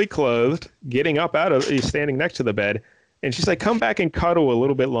 Banner's fully clothed, he's standing next to the bed. And she's like, come back and cuddle a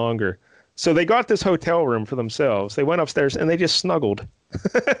little bit longer. So they got this hotel room for themselves. They went upstairs and they just snuggled.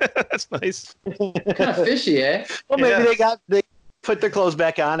 That's nice. Kind of fishy, eh? Well, maybe they put their clothes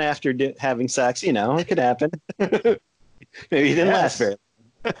back on after having sex. It could happen. Maybe it didn't last very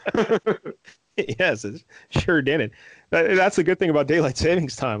long. Yes, it sure didn't. That's the good thing about daylight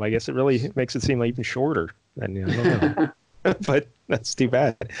savings time. I guess it really makes it seem like even shorter. Than, I don't know. But that's too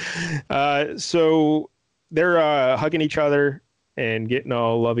bad. So they're hugging each other and getting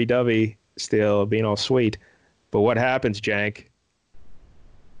all lovey-dovey still, being all sweet. But what happens, Jank?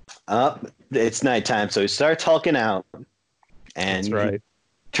 It's nighttime, so he starts hulking out. And That's right. he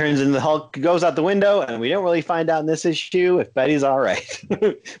turns into the Hulk, goes out the window, and we don't really find out in this issue if Betty's all right.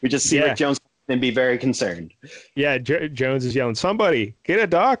 We just see Rick Jones and be very concerned. Yeah, Jones is yelling, somebody, get a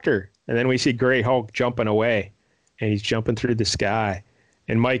doctor. And then we see Grey Hulk jumping away, and he's jumping through the sky.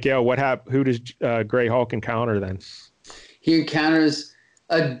 And Mike L., who does Grey Hulk encounter then? He encounters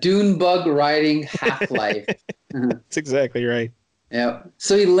a dune bug riding Half-Life. That's exactly right. Yeah.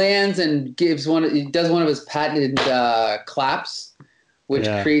 So he lands and he does one of his patented claps, which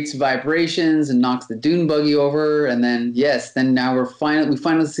creates vibrations and knocks the dune buggy over. And then now we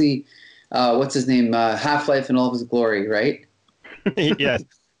finally see what's his name, Half-Life in all of his glory, right? Yes.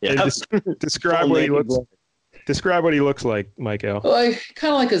 Yeah. Describe what he looks. Describe what he looks like, Michael. Like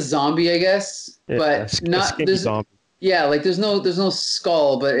kind of like a zombie, I guess, but not. There's zombie. Yeah, like there's no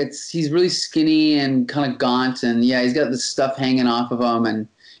skull, but he's really skinny and kind of gaunt, and he's got this stuff hanging off of him, and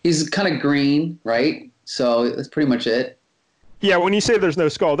he's kind of green, right? So that's pretty much it. Yeah, when you say there's no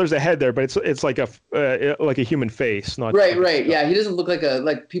skull, there's a head there, but it's like a human face, not right. Yeah, he doesn't look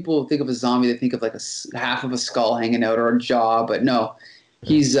like people think of a zombie. They think of like half of a skull hanging out or a jaw, but no,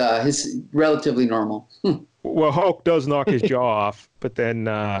 he's relatively normal. Well, Hulk does knock his jaw off, but then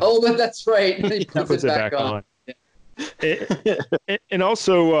but that's right. He puts it back on. And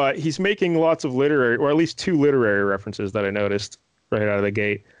also, he's making lots of literary, or at least 2 literary references that I noticed right out of the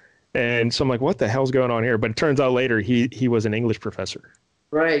gate. And so I'm like, what the hell's going on here? But it turns out later he was an English professor.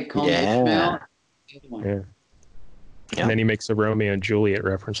 Right. Yeah. Yeah. And then he makes a Romeo and Juliet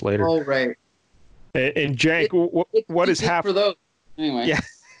reference later. Oh, right. And Jank, what is Half? For those anyway? Yeah.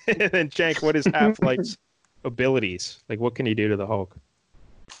 And Jank, what is Half-Life's abilities? Like, what can he do to the Hulk?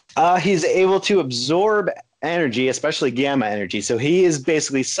 He's able to absorb energy, especially gamma energy. So he is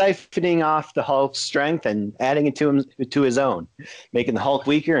basically siphoning off the Hulk's strength and adding it to his own, making the Hulk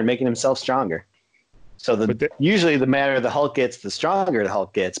weaker and making himself stronger. So usually the madder the Hulk gets, the stronger the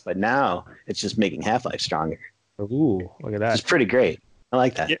Hulk gets. But now it's just making Half-Life stronger. Ooh, look at that. It's pretty great. I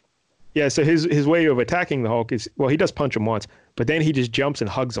like that. Yeah, so his way of attacking the Hulk is, well, he does punch him once, but then he just jumps and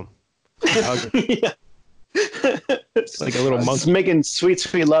hugs him. Yeah. It's like a little It's monkey. making sweet,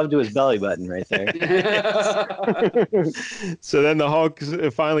 sweet love to his belly button right there. So then the Hulk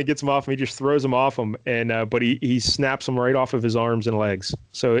finally gets him off him. He just throws him off him, and but he snaps him right off of his arms and legs.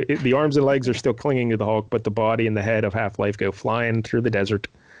 So the arms and legs are still clinging to the Hulk, but the body and the head of Half-Life go flying through the desert.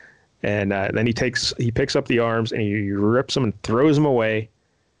 And then he picks up the arms and he rips them and throws them away.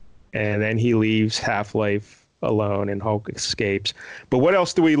 And then he leaves Half-Life alone, and Hulk escapes. But what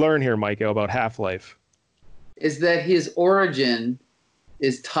else do we learn here, Michael, about Half-Life? Is that his origin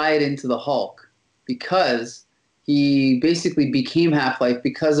is tied into the Hulk because he basically became Half-Life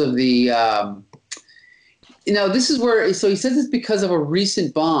because of the, this is where, so he says it's because of a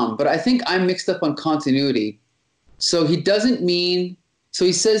recent bomb, but I think I'm mixed up on continuity. So he doesn't mean, so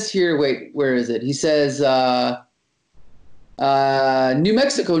he says here, wait, where is it? He says, New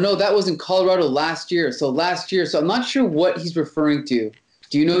Mexico. No, that was in Colorado last year. So I'm not sure what he's referring to.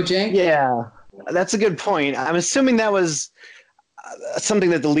 Do you know, Jank? Yeah. That's a good point. I'm assuming that was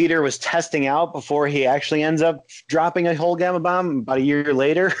something that the leader was testing out before he actually ends up dropping a whole gamma bomb about a year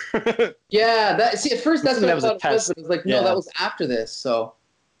later. Yeah. At first that's what I thought it was, but it was like, no, Yeah. that was after this. So.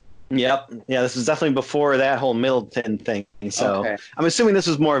 Yep. Yeah, this was definitely before that whole Middleton thing. So Okay. I'm assuming this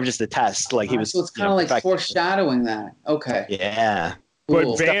was more of just a test. Like he was. So it's kind of like perfecting it. foreshadowing that. Okay. Yeah. But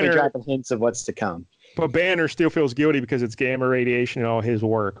Cool. Definitely Banner, dropping hints of what's to come. but Banner still feels guilty because it's gamma radiation and all his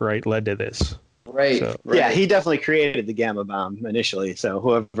work, right, led to this. Right. So- Right. Yeah, he definitely created the gamma bomb initially. So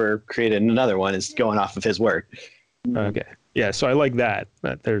whoever created another one is going off of his work. Okay. Yeah, so I like that.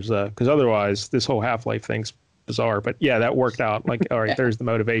 That there's because otherwise this whole Half-Life thing's bizarre. But yeah, that worked out. Like, all right, Yeah. there's the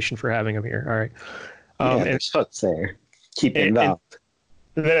motivation for having him here. All right. Yeah, And there's hooks there. Keep and- involved.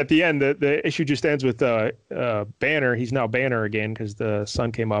 then at the end, the issue just ends with Banner. He's now Banner again because the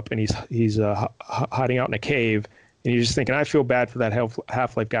sun came up and he's hiding out in a cave. And you're just thinking, I feel bad for that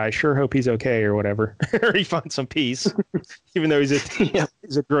Half-Life guy. I sure hope he's okay or whatever. Or he finds some peace, even though he's Yeah.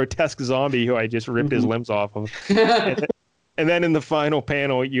 a grotesque zombie who I just ripped his limbs off of. And then in the final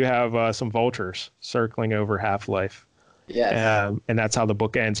panel, you have some vultures circling over Half-Life. Yes. And that's how the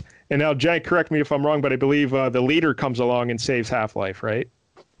book ends. And now, Jank, correct me if I'm wrong, but I believe the leader comes along and saves Half-Life, right?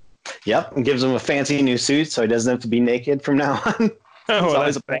 Yep, and gives him a fancy new suit so he doesn't have to be naked from now on. Oh,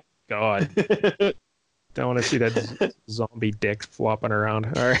 always that's thank God. Don't want to see that zombie dick flopping around.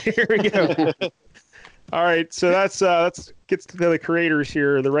 All right, here we go. All right, so let's get to the creators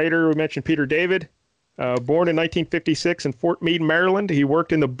here. The writer, we mentioned Peter David, born in 1956 in Fort Meade, Maryland. He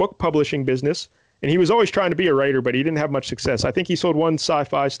worked in the book publishing business, and he was always trying to be a writer, but he didn't have much success. I think he sold one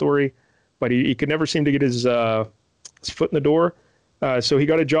sci-fi story, but he could never seem to get his foot in the door. So he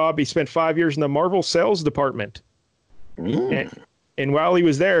got a job. He spent 5 years in the Marvel sales department. And while he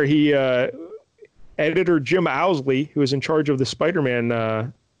was there, editor Jim Owsley, who was in charge of the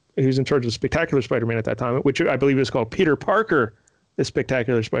Spider-Man, who's in charge of the Spectacular Spider-Man at that time, which I believe was called Peter Parker, the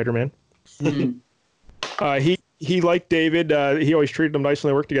Spectacular Spider-Man. He liked David. He always treated him nice when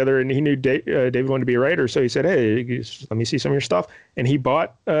they worked together, and he knew David wanted to be a writer. So he said, "Hey, let me see some of your stuff." And he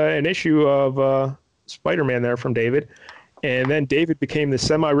bought an issue of Spider-Man there from David. And then David became the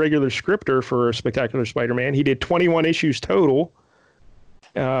semi-regular scripter for Spectacular Spider-Man. He did 21 issues total.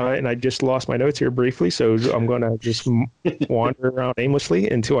 And I just lost my notes here briefly, so I'm going to just wander around aimlessly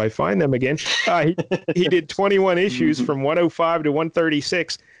until I find them again. He did 21 issues from 105 to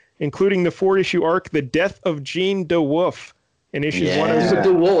 136, including the 4-issue arc, The Death of Jean DeWolf, in issues Yeah. 106.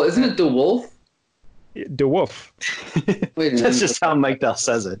 DeWolf. Isn't it DeWolf? DeWolf. Wait a minute. That's just how Mike Bell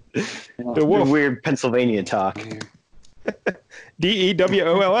says it. DeWolf. Weird Pennsylvania talk.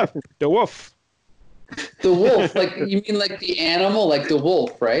 DEWOLF. DeWolf. The wolf, like you mean like the animal, like the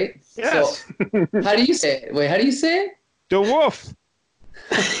wolf, right? Yes. So, how do you say it? Wait, how do you say DeWolf.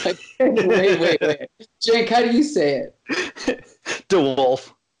 it? wait. Jake, how do you say it?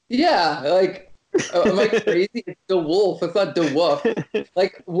 DeWolf. Yeah, like, am I crazy? It's the wolf. It's not the woof.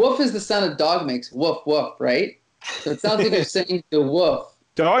 Like, woof is the sound a dog makes. Woof, woof, right? So it sounds like you're saying the woof.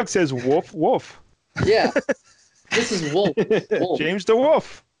 Dog says woof, woof. Yeah. This is wolf. Wolf. James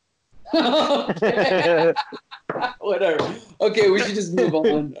DeWolf. Okay. Whatever. Okay, we should just move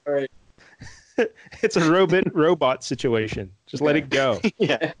on. All right. It's a robot situation. Just let it go.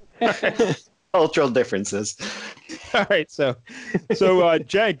 Yeah. Cultural differences. All right, so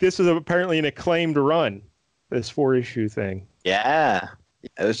Jank, this is apparently an acclaimed run, this 4-issue thing. Yeah.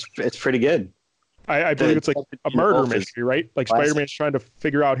 It's pretty good. I believe it's like a murder Wolf is mystery, right? Like classic. Spider-Man's trying to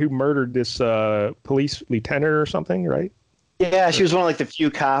figure out who murdered this police lieutenant or something, right? Yeah, she was one of like the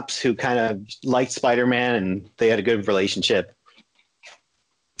few cops who kind of liked Spider-Man and they had a good relationship.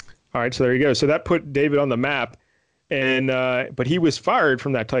 All right, so there you go. So that put David on the map, and but he was fired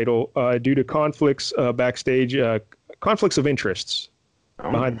from that title due to conflicts backstage, conflicts of interests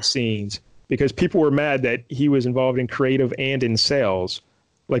behind the scenes, because people were mad that he was involved in creative and in sales,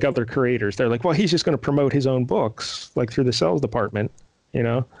 like other creators. They're like, well, he's just going to promote his own books, like through the sales department, you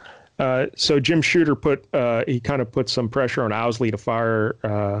know. So Jim Shooter he kind of put some pressure on Owsley to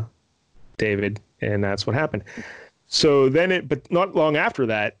fire David, and that's what happened. So then but not long after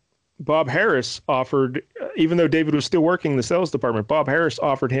that, Bob Harris offered, even though David was still working in the sales department, Bob Harris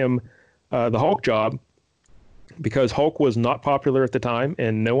offered him the Hulk job because Hulk was not popular at the time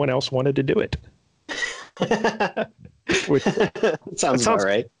and no one else wanted to do it. Sounds about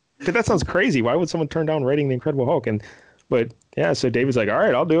right. But that sounds crazy. Why would someone turn down writing The Incredible Hulk? But yeah, so David's like, all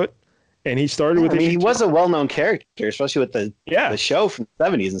right, I'll do it. And he started with. I mean, he was a well-known character, especially with the show from the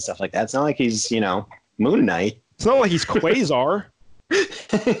 70s and stuff like that. It's not like he's, Moon Knight. It's not like he's Quasar.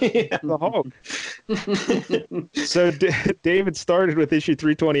 The Hulk. So David started with issue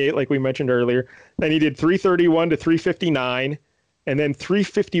 328, like we mentioned earlier. Then he did 331 to 359, and then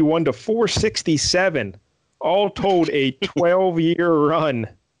 351 to 467. All told, a 12-year run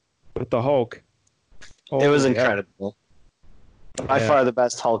with the Hulk. It was incredible. By far the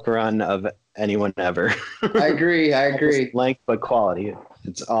best Hulk run of anyone ever. I agree. Length, but quality.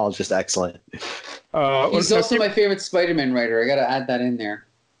 It's all just excellent. He's also my favorite Spider-Man writer. I got to add that in there.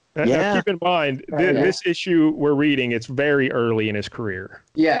 Now keep in mind, this issue we're reading, it's very early in his career.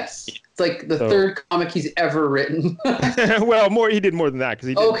 Yes. It's like the third comic he's ever written. Well, he did more than that.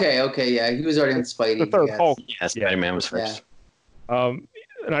 He was already on Spidey. The third Hulk. Yeah, Spider-Man was first. Yeah.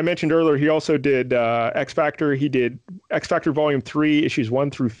 And I mentioned earlier, he also did X Factor. He did X Factor Volume 3, issues 1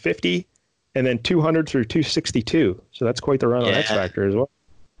 through 50, and then 200 through 262. So that's quite the run on X Factor as well.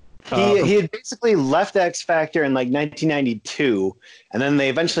 He had basically left X Factor in like 1992, and then they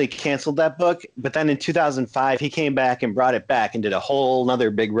eventually canceled that book. But then in 2005, he came back and brought it back and did a whole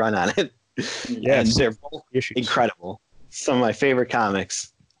another big run on it. Yes, and they're both incredible. Some of my favorite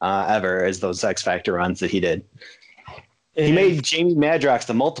comics ever is those X Factor runs that he did. He made Jamie Madrox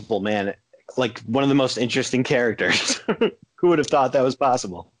the Multiple Man like one of the most interesting characters. Who would have thought that was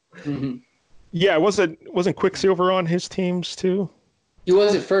possible? Mm-hmm. Yeah, wasn't Quicksilver on his teams too? He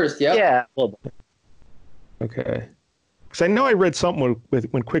was at first, yeah. Well, okay. Because I know I read something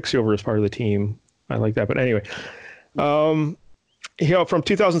when Quicksilver was part of the team. I like that. But anyway, from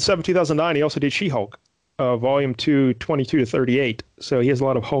 2007, 2009, he also did She-Hulk, Volume 2, 22 to 38. So he has a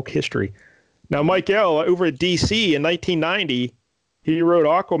lot of Hulk history. Now, Mike L., over at DC in 1990, he wrote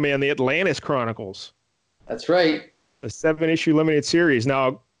Aquaman, The Atlantis Chronicles. That's right. A 7-issue limited series.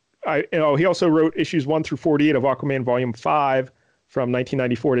 Now, he also wrote issues 1 through 48 of Aquaman Volume 5 from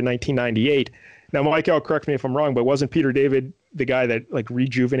 1994 to 1998. Now, Mike L., correct me if I'm wrong, but wasn't Peter David the guy that like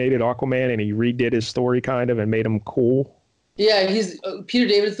rejuvenated Aquaman and he redid his story kind of and made him cool? Yeah, Peter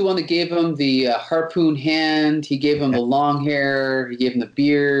David's the one that gave him the harpoon hand. He gave him the long hair. He gave him the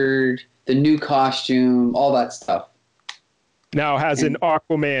beard, the new costume, all that stuff. Now, as a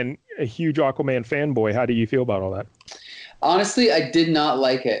huge Aquaman fanboy, how do you feel about all that? Honestly, I did not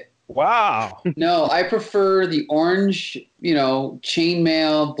like it. Wow. No, I prefer the orange,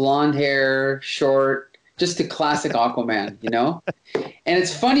 chainmail, blonde hair, short, just the classic Aquaman, And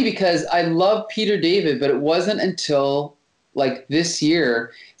it's funny because I love Peter David, but it wasn't until like this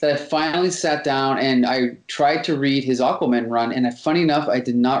year that I finally sat down and I tried to read his Aquaman run. And funny enough, I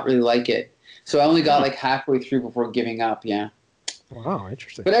did not really like it. So I only got like halfway through before giving up. Yeah. Wow,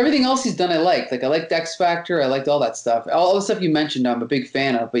 interesting. But everything else he's done, I liked. Like I liked X Factor. I liked all that stuff. All the stuff you mentioned, I'm a big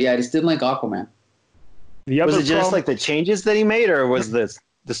fan of. But yeah, I just didn't like Aquaman. Was it just like the changes that he made, or was the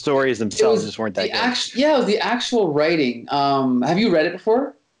stories themselves just weren't that good? Yeah, it was the actual writing. Have you read it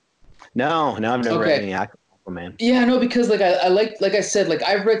before? No, I've never read any Aquaman. Yeah, no, because like I like I said, like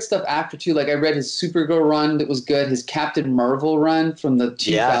I've read stuff after too. Like I read his Supergirl run that was good. His Captain Marvel run from the 2000s.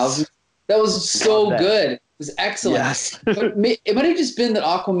 Yes. That was so good. It was excellent. Yes. But it might have just been that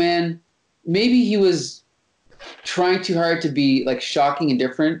Aquaman, maybe he was trying too hard to be like shocking and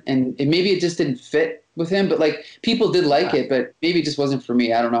different, and maybe it just didn't fit with him. But like people did like it, but maybe it just wasn't for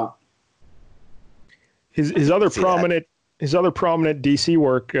me. I don't know. His other prominent DC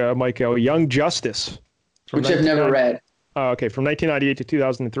work, Michael, Young Justice, which I've never read. Okay, from 1998 to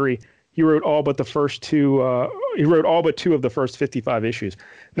 2003. He wrote all but the first two. He wrote all but 2 of the first 55 issues.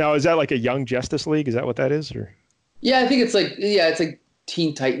 Now, is that like a Young Justice League? Is that what that is? Or? Yeah, I think it's like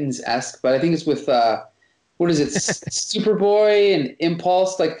Teen Titans-esque, but I think it's with what is it, Superboy and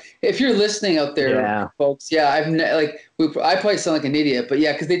Impulse. Like, if you're listening out there, folks, I probably sound like an idiot, but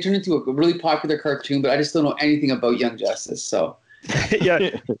yeah, because they turned into a really popular cartoon, but I just don't know anything about Young Justice. So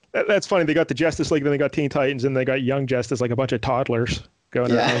Yeah, that's funny. They got the Justice League, then they got Teen Titans, and they got Young Justice, like a bunch of toddlers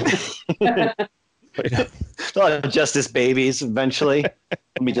going around. They'll have Justice babies eventually.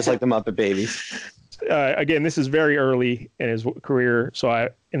 It'll be just like the Muppet Babies. Again, this is very early in his career,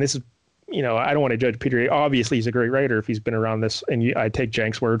 this is, I don't want to judge Peter. Obviously, he's a great writer if he's been around this, and I take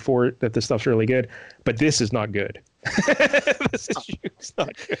Jank's word for it that this stuff's really good. But this is not good. This issue's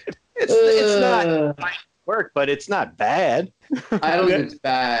not good. It's not work, but it's not bad. I don't think it's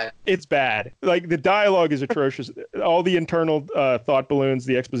bad. It's bad. Like, the dialogue is atrocious. All the internal thought balloons,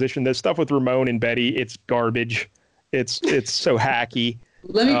 the exposition, the stuff with Ramon and Betty, it's garbage. It's so hacky.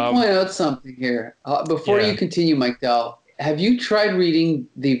 Let me point out something here. Before you continue, Mike Dell, have you tried reading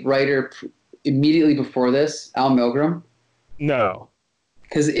the writer immediately before this, Al Milgrom? No.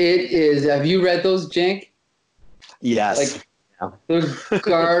 Because it is, have you read those, Jank? Yes. They're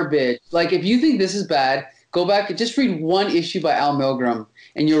garbage. Like, if you think this is bad, go back and just read one issue by Al Milgrom,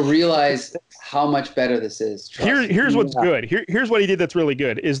 and you'll realize how much better this is. Here's what's good. Here's what he did that's really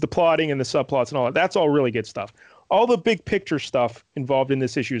good, is the plotting and the subplots and all that. That's all really good stuff. All the big picture stuff involved in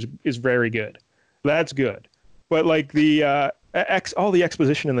this issue is very good. That's good. But like all the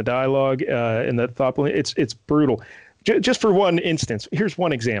exposition and the dialogue and the thought, it's brutal. Just for one instance, here's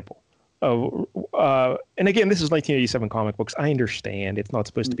one example. And again, this is 1987 comic books. I understand it's not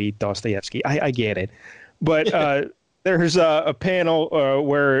supposed to be Dostoevsky. I get it. But there's a panel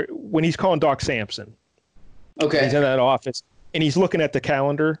where when he's calling Doc Samson, he's in that office and he's looking at the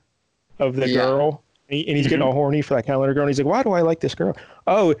calendar of the girl, and he's getting all horny for that calendar girl. And he's like, "Why do I like this girl?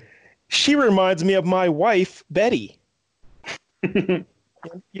 Oh, she reminds me of my wife, Betty." You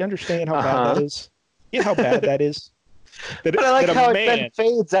understand how bad that is? You know how bad that is? But I like how it then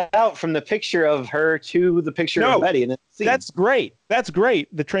fades out from the picture of her to the picture of Betty. And that's great. That's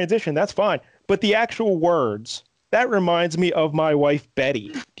great. The transition, that's fine. But the actual words, that reminds me of my wife,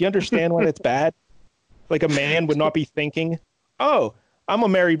 Betty. Do you understand why it's bad? Like, a man would not be thinking, oh, I've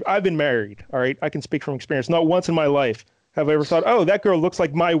been married. All right. I can speak from experience. Not once in my life have I ever thought, oh, that girl looks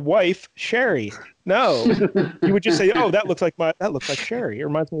like my wife, Sherry. No, you would just say, oh, that looks like Sherry. It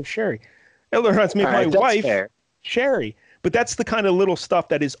reminds me of Sherry. It reminds me of my wife, Sherry. But that's the kind of little stuff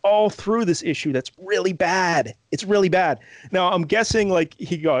that is all through this issue that's really bad. It's really bad. Now, I'm guessing like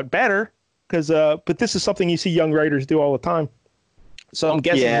he got better but this is something you see young writers do all the time. So I'm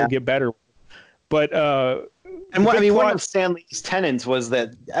guessing he'll get better. But one of Stan Lee's tenets was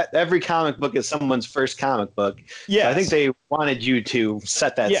that every comic book is someone's first comic book. Yeah, I think they wanted you to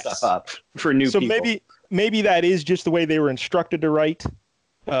set that stuff up for new people. So maybe that is just the way they were instructed to write,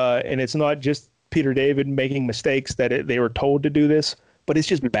 and it's not just Peter David making mistakes that they were told to do this, but it's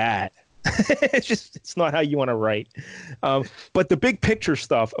just bad. It's not how you want to write. But the big picture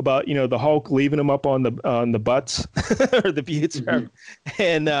stuff about, the Hulk leaving him up on the butts or the buttes,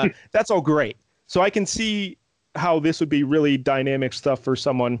 and that's all great. So I can see how this would be really dynamic stuff for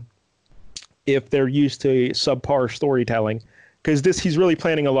someone if they're used to subpar storytelling, because he's really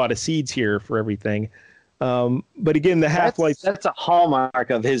planting a lot of seeds here for everything. But again, the Half-Life... That's a hallmark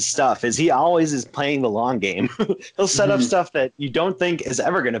of his stuff, is he always is playing the long game. He'll set up stuff that you don't think is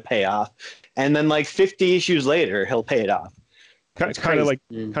ever going to pay off. And then like 50 issues later, he'll pay it off. Kind of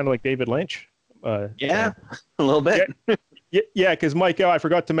like David Lynch. A little bit. Yeah, because Mike, I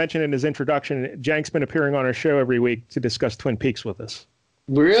forgot to mention in his introduction, Jank's been appearing on our show every week to discuss Twin Peaks with us.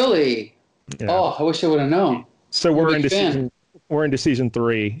 Really? Yeah. Oh, I wish I would have known. So we're into season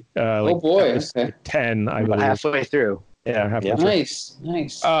 3. Oh boy, okay. 10, I believe. Halfway through. Yeah, halfway through.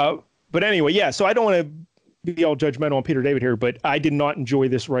 Nice. But anyway, so I don't want to be all judgmental on Peter David here, but I did not enjoy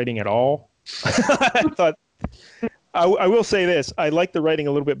this writing at all. I thought, I will say this, I like the writing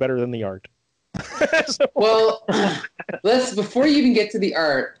a little bit better than the art. Well, before you even get to the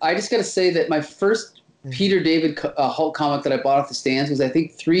art, I just got to say that my first Peter David Hulk comic that I bought off the stands was, I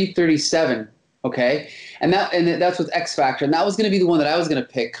think, 337. Okay, and that's with X Factor, and that was going to be the one that I was going to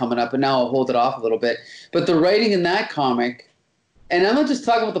pick coming up, and now I'll hold it off a little bit. But the writing in that comic, and I'm not just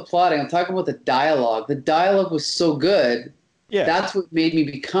talking about the plotting, I'm talking about the dialogue. The dialogue was so good. Yeah, that's what made me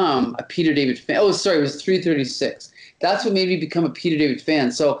become a Peter David fan. Oh, sorry, it was 336. That's what made me become a Peter David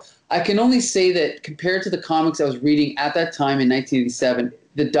fan. So I can only say that compared to the comics I was reading at that time in 1987,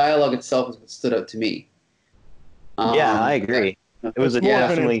 the dialogue itself is what stood out to me. I agree. It was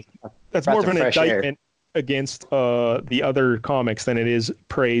definitely. That's more of an indictment against the other comics than it is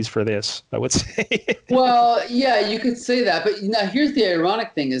praise for this, I would say. Well, yeah, you could say that. But now here's the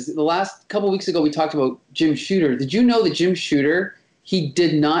ironic thing is the last couple of weeks ago we talked about Jim Shooter. Did you know that Jim Shooter, he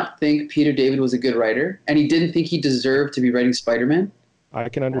did not think Peter David was a good writer, and he didn't think he deserved to be writing Spider-Man? I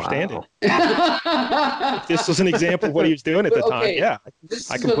can understand Wow. it. If this was an example of what he was doing at the time, yeah,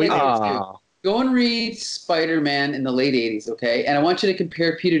 I completely understand. Go and read Spider-Man in the late 80s, okay? And I want you to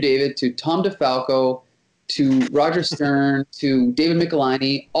compare Peter David to Tom DeFalco, to Roger Stern, to David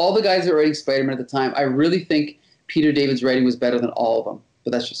Michelinie, all the guys that were writing Spider-Man at the time. I really think Peter David's writing was better than all of them,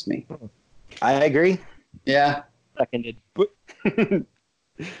 but that's just me. I agree. Yeah. Seconded. Like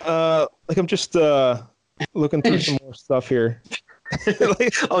I'm just looking through some more stuff here.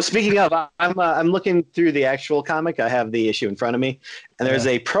 Speaking of, I'm looking through the actual comic. I have the issue in front of me, and there's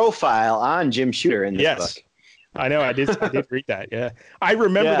a profile on Jim Shooter in this book. I know. I did read that. Yeah, I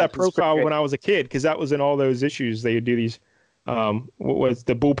remember that profile when I was a kid because that was in all those issues. They would do these. What was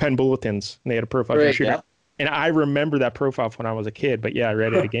the bullpen bulletins? And they had a profile of Jim Shooter, and I remember that profile when I was a kid. But yeah, I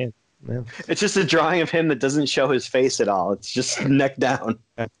read it again. Yeah. It's just a drawing of him that doesn't show his face at all. It's just neck down.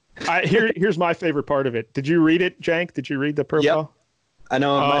 Here's my favorite part of it. Did you read it, Jank? Did you read the profile? Yep. I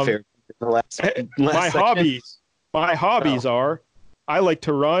know my favorite. My hobbies are I like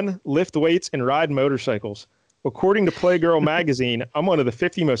to run, lift weights, and ride motorcycles. According to Playgirl magazine, I'm one of the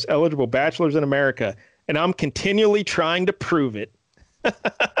 50 most eligible bachelors in America, and I'm continually trying to prove it. I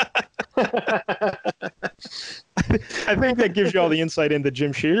think that gives you all the insight into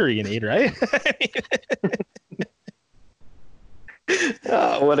Jim Shooter you need, right?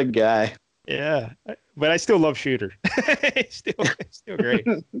 Oh, what a guy. Yeah, but I still love Shooter. still great.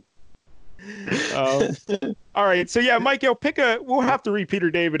 All right, so yeah, Mike, we'll have to read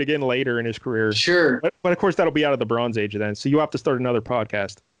Peter David again later in his career. Sure. But of course, that'll be out of the Bronze Age then, so you have to start another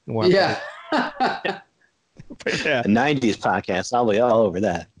podcast. Yeah. Yeah. A 90s podcast. I'll be all over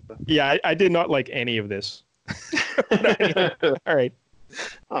that. Yeah, I did not like any of this. All right.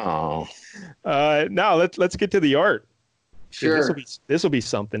 Oh. Now let's get to the art. Sure. This will be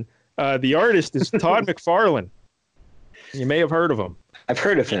something. The artist is Todd McFarlane. You may have heard of him. I've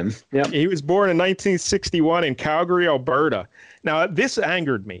heard of him. Yep. He was born in 1961 in Calgary, Alberta. Now, this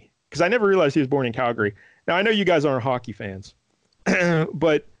angered me because I never realized he was born in Calgary. Now, I know you guys aren't hockey fans,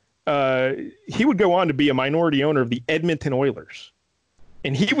 but he would go on to be a minority owner of the Edmonton Oilers.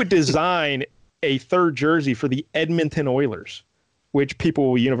 And he would design a third jersey for the Edmonton Oilers, which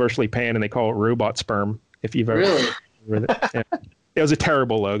people will universally pan and they call it robot sperm. If you've ever Really? Yeah. It was a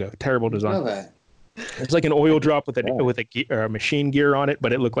terrible logo, terrible design. I know that. It's like an oil drop with a machine gear on it,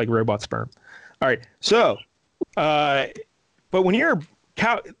 but it looked like robot sperm. All right, so, but when you're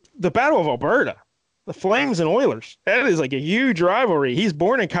the Battle of Alberta, the Flames and Oilers, that is like a huge rivalry. He's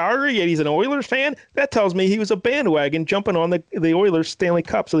born in Calgary, yet he's an Oilers fan. That tells me he was a bandwagon jumping on the Oilers Stanley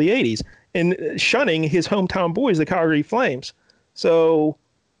Cups of the 80s and shunning his hometown boys, the Calgary Flames. So,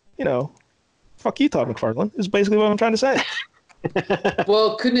 fuck you, Todd McFarlane, is basically what I'm trying to say.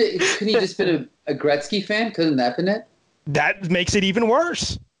 Well, couldn't he just been a Gretzky fan? Couldn't that been it? That makes it even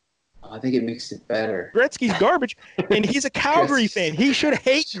worse. I think it makes it better. Gretzky's garbage, and he's a Calgary fan. He should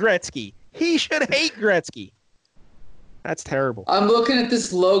hate Gretzky. That's terrible. I'm looking at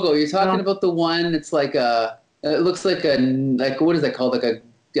this logo. You're talking about the one. It's like it looks like what is that called? Like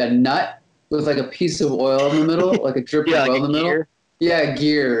a nut with like a piece of oil in the middle, like a drip of oil in the middle. Yeah,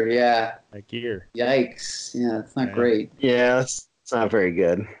 gear. Yeah. Like gear. Yikes. Yeah, it's not great. Yeah, it's not very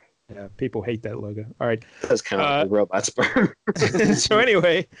good. Yeah, people hate that logo. All right. That's kind of like the robot sperm. So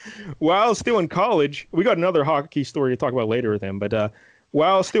anyway, while still in college, we got another hockey story to talk about later with him, but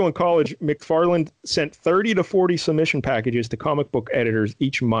while still in college, McFarlane sent 30 to 40 submission packages to comic book editors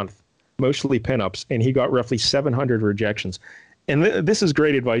each month, mostly pinups, and he got roughly 700 rejections. And this is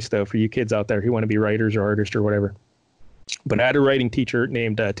great advice, though, for you kids out there who want to be writers or artists or whatever. But I had a writing teacher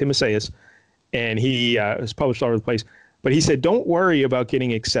named Tim Assayas, and he was published all over the place. But he said, don't worry about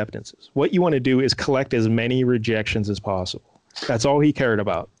getting acceptances. What you want to do is collect as many rejections as possible. That's all he cared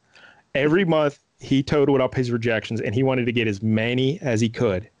about. Every month, he totaled up his rejections, and he wanted to get as many as he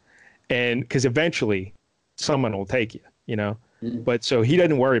could. And because eventually, someone will take you, Mm-hmm. But so he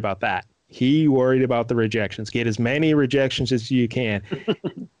doesn't worry about that. He worried about the rejections. Get as many rejections as you can.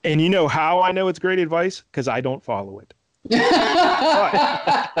 And you know how I know it's great advice? Because I don't follow it.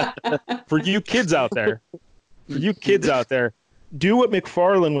 For you kids out there, do what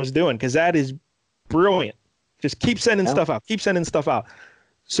McFarlane was doing, because that is brilliant. Just keep sending stuff out.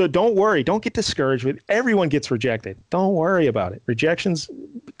 So don't worry. Don't get discouraged with everyone gets rejected. Don't worry about it. Rejections,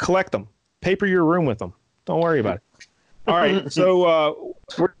 collect them. Paper your room with them. Don't worry about it. All right. So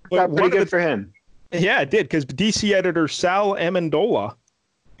worked out pretty good for him. Yeah, it did, because DC editor Sal Amendola,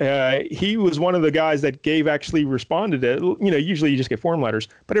 he was one of the guys that actually responded to, usually you just get form letters,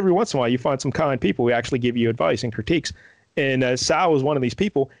 but every once in a while you find some kind people who actually give you advice and critiques. And Sal was one of these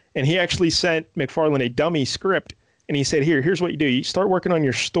people, and he actually sent McFarlane a dummy script, and he said, here's what you do. You start working on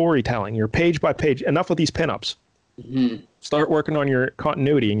your storytelling, your page by page. Enough with these pinups. Mm-hmm. Start working on your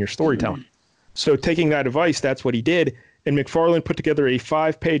continuity and your storytelling. Mm-hmm. So taking that advice, that's what he did. And McFarlane put together a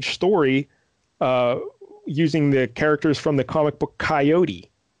 5-page story using the characters from the comic book Coyote.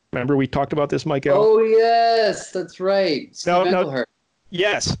 Remember we talked about this, Michael? Oh, yes, that's right. Steve Englehart.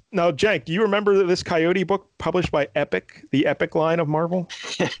 Yes. Now, Jank, do you remember this Coyote book published by Epic, the Epic line of Marvel?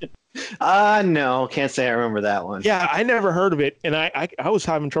 No, can't say I remember that one. Yeah, I never heard of it, and I was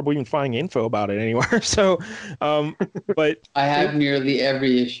having trouble even finding info about it anywhere. So, but I have nearly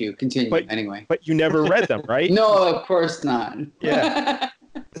every issue. Continue anyway. But you never read them, right? No, of course not. Yeah.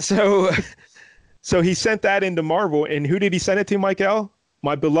 So he sent that into Marvel, and who did he send it to, Michael?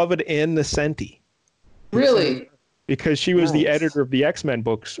 My beloved Ann Nocenti. Really? Because she was the editor of the X-Men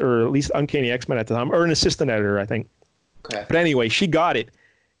books, or at least Uncanny X-Men at the time, or an assistant editor, I think. Okay. But anyway, she got it,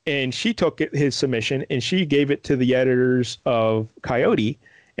 and she took his submission, and she gave it to the editors of Coyote,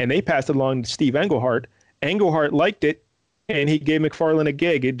 and they passed it along to Steve Englehart. Englehart liked it, and he gave McFarlane a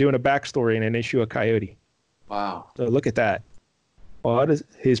gig at doing a backstory in an issue of Coyote. Wow. So look at that. Well,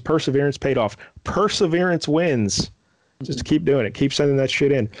 his perseverance paid off. Perseverance wins. Just keep doing it. Keep sending that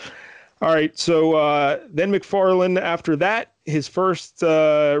shit in. All right, so then McFarlane, after that, his first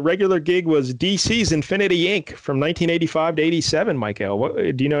regular gig was DC's Infinity Inc. from 1985 to 87, Michael.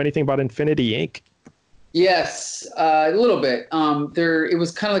 Do you know anything about Infinity Inc.? Yes, a little bit. It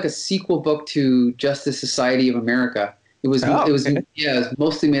was kind of like a sequel book to Justice Society of America. It was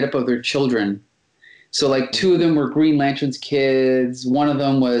mostly made up of their children. So like 2 of them were Green Lantern's kids. One of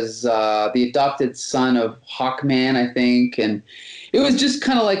them was the adopted son of Hawkman, I think. And it was just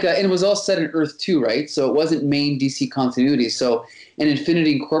kind of like and it was all set in Earth 2, right? So it wasn't main DC continuity. So in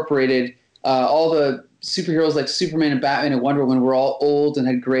Infinity Incorporated, all the superheroes like Superman and Batman and Wonder Woman were all old and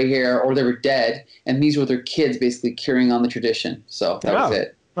had gray hair, or they were dead. And these were their kids basically carrying on the tradition. So that was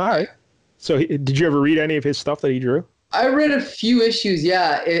it. All right. So did you ever read any of his stuff that he drew? I read a few issues,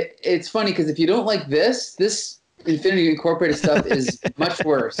 yeah. It's funny because if you don't like this Infinity Incorporated stuff is much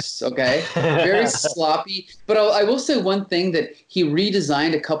worse, okay? Very sloppy. But I will say one thing, that he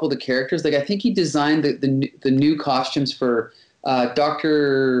redesigned a couple of the characters. Like I think he designed the new costumes for Hourman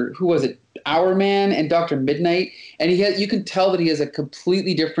and Dr. Midnight. And you can tell that he has a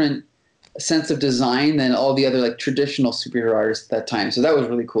completely different sense of design than all the other like traditional superhero artists at that time. So that was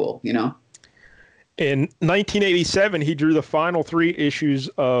really cool, you know? In 1987, he drew the final 3 issues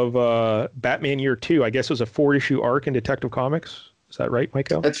of Batman Year 2. I guess it was a 4-issue arc in Detective Comics. Is that right,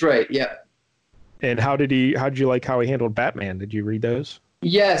 Michael? That's right, yeah. And how did you like how he handled Batman? Did you read those?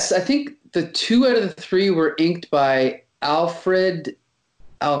 Yes, I think the 2 out of the 3 were inked by Alfred.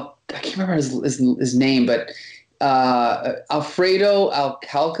 I can't remember his name, but Alfredo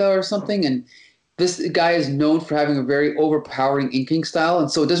Alcalca or something. And this guy is known for having a very overpowering inking style, and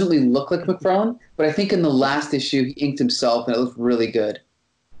so it doesn't really look like McFarlane. But I think in the last issue, he inked himself, and it looked really good.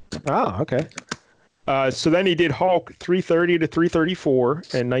 Oh, okay. So then he did Hulk 330 to 334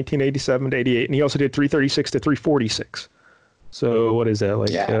 in 1987 to 88, and he also did 336 to 346. So what is that,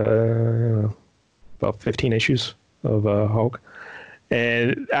 like about 15 issues of Hulk?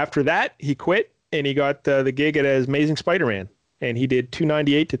 And after that, he quit, and he got the gig at Amazing Spider-Man, and he did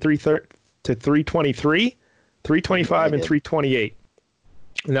 298 to 323, 325, and 328.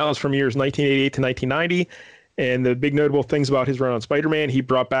 And that was from years 1988 to 1990. And the big notable things about his run on Spider-Man, he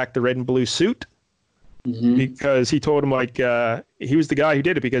brought back the red and blue suit because he told him, like, he was the guy who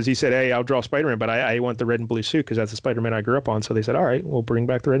did it because he said, hey, I'll draw Spider-Man, but I want the red and blue suit because that's the Spider-Man I grew up on. So they said, all right, we'll bring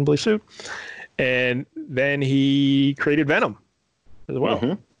back the red and blue suit. And then he created Venom as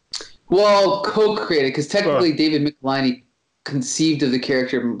well. Well, co-created, because technically David Michelinie conceived of the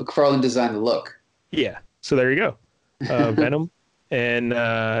character. McFarlane designed the look. Yeah, so there you go. Venom. And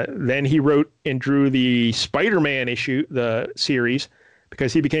then he wrote and drew the Spider-Man issue, the series,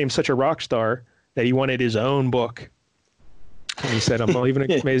 because he became such a rock star that he wanted his own book. And he said, I'm leaving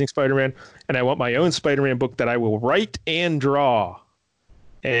Amazing Spider-Man, and I want my own Spider-Man book that I will write and draw.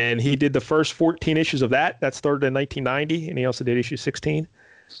 And he did the first 14 issues of that. That started in 1990, and he also did issue 16.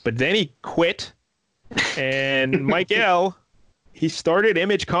 But then he quit, and Michael, he started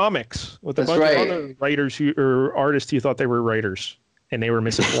Image Comics with a bunch of other writers or artists who thought they were writers, and they were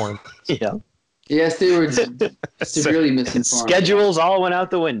misinformed. Yeah. Yes, they were severely misinformed. Schedules all went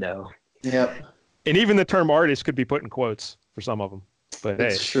out the window. Yep. And even the term artist could be put in quotes for some of them. But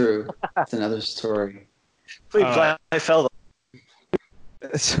it's true. That's another story. I fell.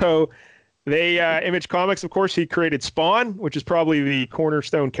 So they Image Comics, of course, he created Spawn, which is probably the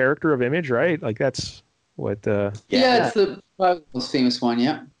cornerstone character of Image, right? Like that's what it's the most famous one,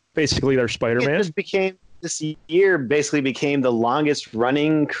 yeah. Basically their Spider-Man. It just became this year basically became the longest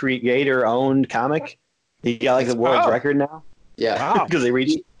running creator-owned comic. He got like the world record now. Yeah. Because they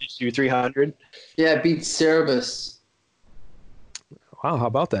reached issue 300. Yeah, it beat Cerebus. Wow, how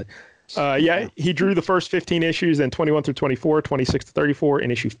about that? Yeah, he drew the first 15 issues, then 21 through 24, 26 to 34,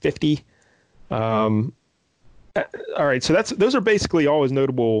 in issue 50. All right, so those are basically all his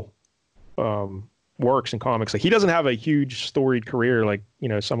notable works in comics. Like, he doesn't have a huge storied career like, you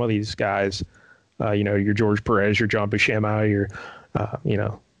know, some of these guys. You know, your George Perez, your John Buscema, your, you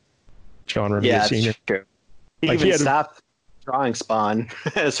know, John Romita Sr. True. He like, even stopped drawing Spawn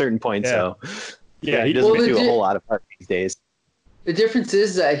at a certain point, so he doesn't do a whole lot of art these days. The difference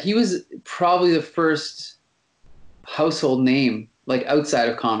is that he was probably the first household name, like, outside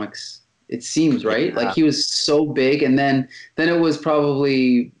of comics, it seems, right? Yeah. Like, he was so big, and then it was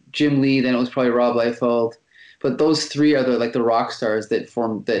probably Jim Lee, then it was probably Rob Liefeld. But those three are the rock stars that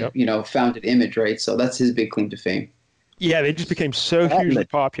formed that, you know, founded Image, right? So that's his big claim to fame. Yeah, they just became so hugely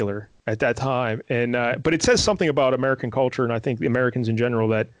popular at that time. And but it says something about American culture, and I think the Americans in general,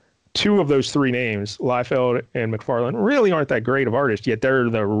 that two of those three names, Liefeld and McFarlane, really aren't that great of artists, yet they're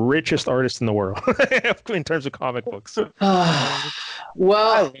the richest artists in the world in terms of comic books.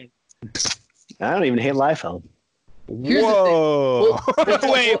 Well, I don't even hate Liefeld. Whoa!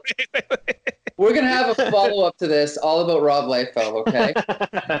 Wait. We're gonna have a follow up to this, all about Rob Liefeld, okay?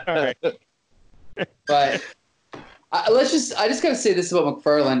 All right. But I just gotta say this about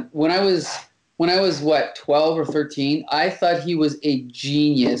McFarlane. When I was what, 12 or 13, I thought he was a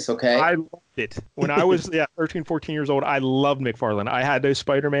genius. Okay, I loved it when I was 13, 14 years old. I loved McFarlane. I had those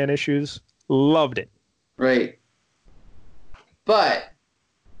Spider-Man issues. Loved it. Right, but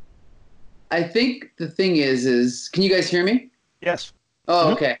I think the thing is can you guys hear me? Yes.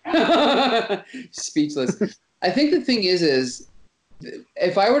 Oh, okay. Speechless. I think the thing is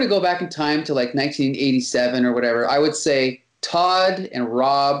if I were to go back in time to like 1987 or whatever, I would say, Todd and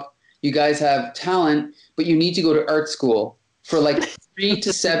Rob, you guys have talent, but you need to go to art school for like 3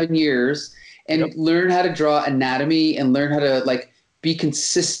 to 7 years and learn how to draw anatomy and learn how to like be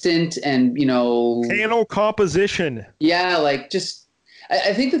consistent and, you know, panel composition. Yeah, like just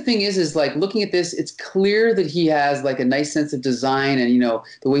I think the thing is like looking at this, it's clear that he has like a nice sense of design and, you know,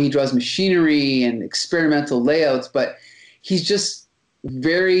 the way he draws machinery and experimental layouts, but he's just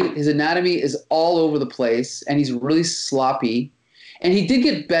his anatomy is all over the place and he's really sloppy. And he did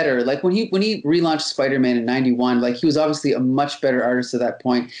get better. Like when he relaunched Spider-Man in 91, like he was obviously a much better artist at that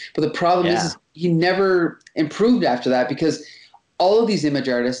point. But the problem is he never improved after that because all of these Image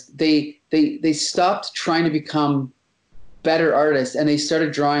artists, they stopped trying to become better artists and they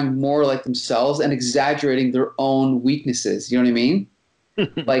started drawing more like themselves and exaggerating their own weaknesses. You know what I mean?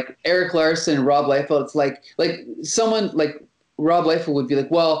 Like Eric Larson, Rob Liefeld, it's like someone like Rob Liefeld would be like,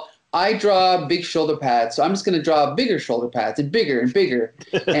 well, I draw big shoulder pads, so I'm just going to draw bigger shoulder pads and bigger and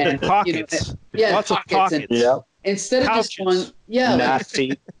pockets. You know, lots of pockets. And instead of just going,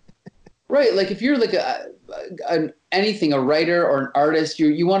 nasty. Right, like if you're like a writer or an artist,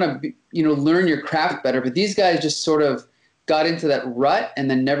 you want to learn your craft better. But these guys just sort of got into that rut and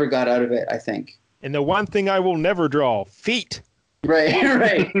then never got out of it, I think. And the one thing I will never draw, feet.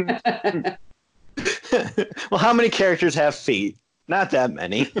 Right. Well, how many characters have feet? Not that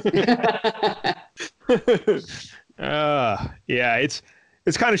many. Yeah, it's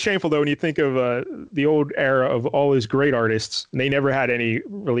kind of shameful though when you think of the old era of all those great artists. And they never had any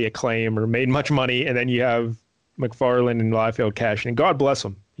really acclaim or made much money, and then you have McFarlane and Liefeld cashing, and God bless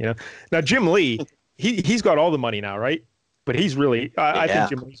them. You know, now Jim Lee, he's got all the money now, right? But he's really, I think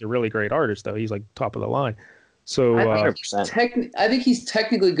Jim Lee's a really great artist though. He's like top of the line. So I think he's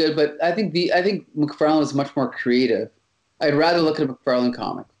technically good, but I think McFarlane is much more creative. I'd rather look at a McFarlane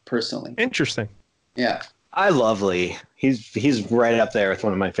comic personally. Interesting. Yeah. I love Lee. He's right up there with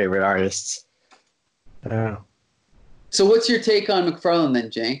one of my favorite artists. So what's your take on McFarlane then,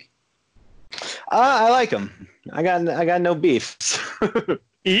 Jank? I like him. I got no beef.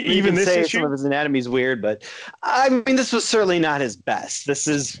 Even this issue? Some of his anatomy is weird, but I mean, this was certainly not his best. This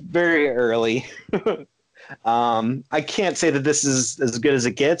is very early. I can't say that this is as good as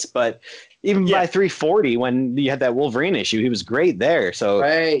it gets, but even by 340, when you had that Wolverine issue, he was great there. So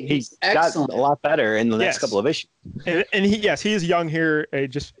he's excellent. Got a lot better in the next couple of issues. And he is young here,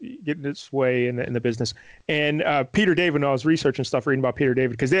 just getting his way in the business. And Peter David, I was researching stuff, reading about Peter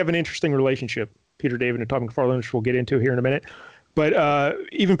David, because they have an interesting relationship, Peter David and Todd McFarlane, which we'll get into here in a minute. But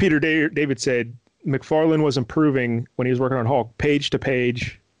even Peter David said McFarlane was improving when he was working on Hulk, page to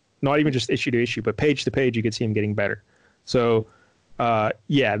page, not even just issue to issue, but page to page, you could see him getting better. So,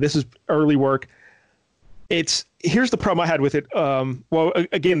 this is early work. Here's the problem I had with it. Well,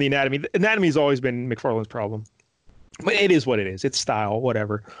 again, the anatomy. The anatomy has always been McFarlane's problem, but it is what it is. It's style,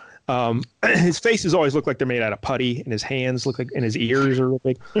 whatever. His faces always look like they're made out of putty, and his hands look like, and his ears are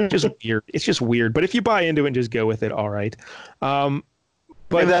big. Just weird. It's just weird. But if you buy into it and just go with it, all right. But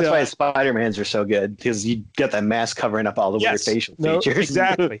maybe that's why Spider-Mans are so good, because you get that mask covering up all the weird facial features.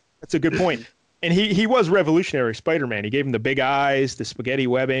 Exactly. That's a good point. And he was revolutionary, Spider-Man. He gave him the big eyes, the spaghetti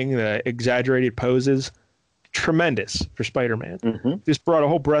webbing, the exaggerated poses. Tremendous for Spider-Man. Mm-hmm. Just brought a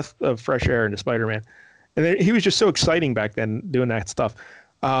whole breath of fresh air into Spider-Man. And then, he was just so exciting back then doing that stuff.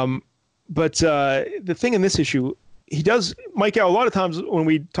 But the thing in this issue, he does, Mike, a lot of times when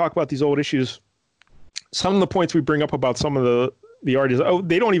we talk about these old issues, some of the points we bring up about some of the artists,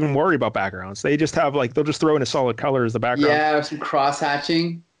 they don't even worry about backgrounds. They just have they'll just throw in a solid color as the background. Yeah, some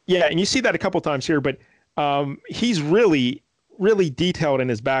cross-hatching. Yeah, and you see that a couple times here, but he's really, really detailed in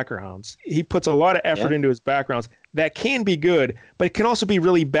his backgrounds. He puts a lot of effort into his backgrounds. That can be good, but it can also be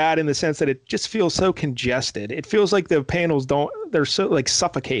really bad in the sense that it just feels so congested. It feels like the panels they're so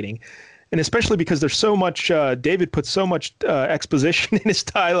suffocating. And especially because there's so much, David puts so much exposition in his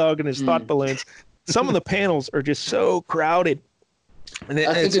dialogue and his thought balloons. Some of the panels are just so crowded. And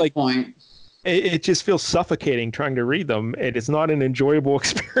that's a good point. It just feels suffocating trying to read them. It's not an enjoyable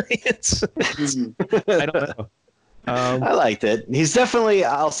experience. I don't know. I liked it.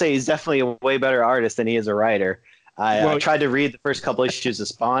 I'll say he's definitely a way better artist than he is a writer. I tried to read the first couple issues of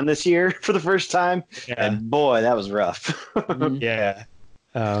Spawn this year for the first time, and boy, that was rough. Yeah.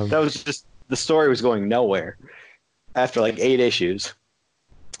 That was just, the story was going nowhere after 8 issues.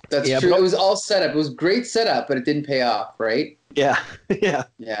 That's true. It was all set up. It was great setup, but it didn't pay off, right? Yeah.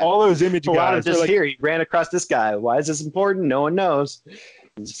 All those image guys. Just here, he ran across this guy. Why is this important? No one knows.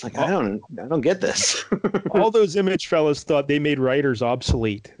 It's just I don't get this. All those image fellas thought they made writers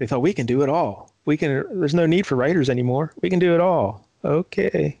obsolete. They thought we can do it all. There's no need for writers anymore. We can do it all.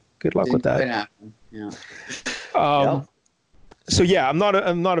 Okay. Good luck with that. Yeah. So yeah, I'm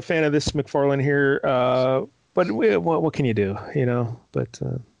not a fan of this McFarlane here. But what can you do? But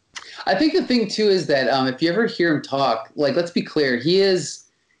I think the thing too is that if you ever hear him talk, let's be clear, he's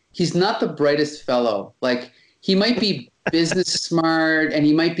not the brightest fellow. He might be business smart and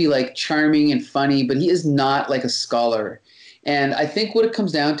he might be charming and funny, but he is not a scholar. And I think what it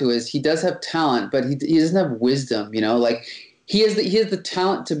comes down to is he does have talent, but he doesn't have wisdom. He has the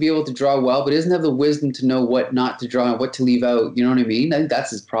talent to be able to draw well, but he doesn't have the wisdom to know what not to draw and what to leave out. You know what I mean? I think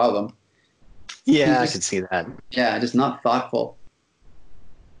that's his problem. Yeah, I can see that. Yeah, just not thoughtful.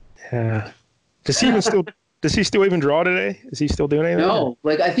 Yeah. Does he still even draw today? Is he still doing anything? No,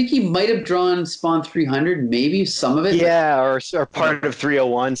 I think he might have drawn Spawn 300, maybe some of it. Yeah, or part of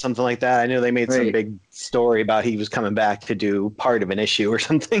 301, something like that. I know they made some big story about he was coming back to do part of an issue or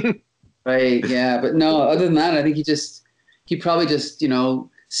something. Right. Yeah, but no. Other than that, I think he probably just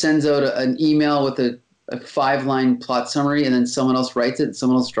sends out an email with a 5-line plot summary, and then someone else writes it and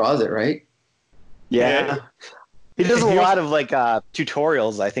someone else draws it. Right. Yeah. He does a lot of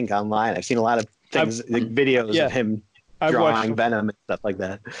tutorials, I think, online. I've seen a lot of things, videos of him drawing Venom and stuff like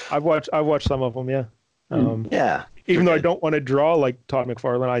that. I've watched some of them, yeah. Yeah. Even though I don't want to draw like Todd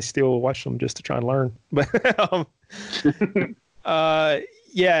McFarlane, I still watch them just to try and learn. But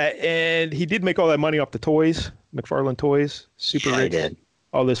yeah, and he did make all that money off the toys, McFarlane toys. Super rich. He did.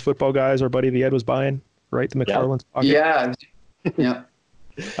 All those football guys our buddy the Ed was buying, right? The McFarlane's pocket. Yeah. Yeah.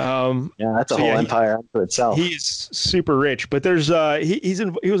 That's a whole empire unto itself. He's super rich, but there's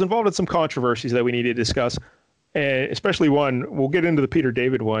he was involved in some controversies that we need to discuss, and especially one. We'll get into the Peter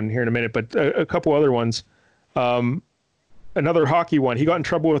David one here in a minute, but a couple other ones. Another hockey one. He got in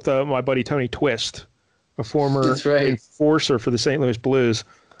trouble with my buddy Tony Twist, a former enforcer for the St. Louis Blues,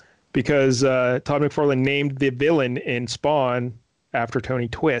 because Todd McFarlane named the villain in Spawn after Tony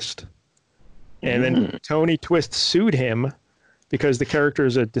Twist, and then Tony Twist sued him because the character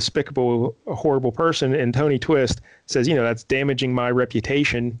is a despicable, horrible person, and Tony Twist says, that's damaging my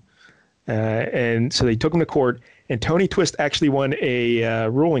reputation. And so they took him to court, and Tony Twist actually won a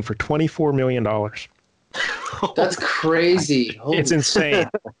ruling for $24 million. That's crazy. It's insane.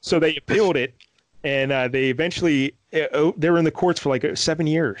 So they appealed it, and they eventually, they were in the courts for 7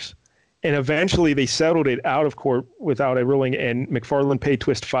 years. And eventually they settled it out of court without a ruling, and McFarlane paid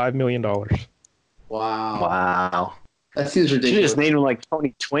Twist $5 million. Wow. That seems ridiculous. You just named him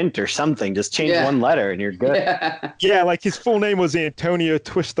Tony Twint or something. Just change one letter and you're good. Yeah, his full name was Antonio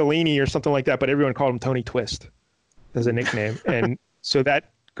Twistolini or something like that, but everyone called him Tony Twist as a nickname. And so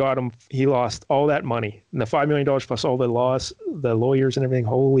that got him, he lost all that money. And the $5 million plus all the lawyers and everything.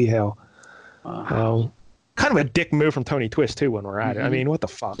 Holy hell. Wow. Kind of a dick move from Tony Twist, too, when we're at it. I mean, what the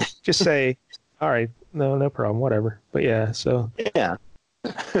fuck? Just say, All right. No problem. Whatever. But yeah, so Yeah.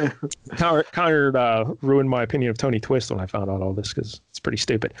 Connor ruined my opinion of Tony Twist when I found out all this because it's pretty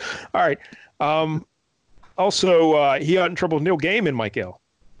stupid. All right. Also, he got in trouble with Neil Gaiman, Mike Gill.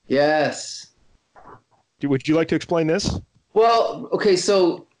 Yes. Would you like to explain this? Well, okay,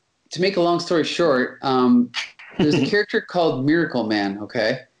 so to make a long story short, there's a character called Miracle Man,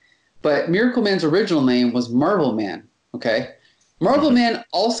 okay? But Miracle Man's original name was Marvel Man, okay? Marvel Man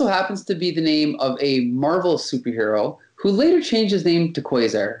also happens to be the name of a Marvel superhero who later changed his name to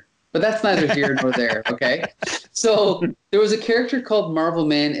Quasar. But that's neither here nor there, okay? So there was a character called Marvel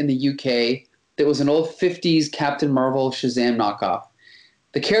Man in the UK that was an old 50s Captain Marvel Shazam knockoff.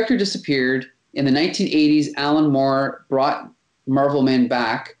 The character disappeared. In the 1980s, Alan Moore brought Marvel Man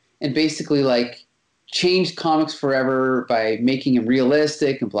back and basically like changed comics forever by making him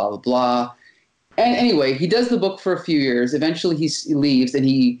realistic and blah, blah, blah. And anyway, he does the book for a few years. Eventually he leaves and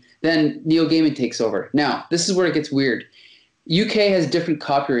then Neil Gaiman takes over. Now, this is where it gets weird. UK has different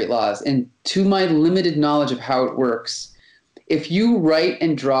copyright laws. And to my limited knowledge of how it works, if you write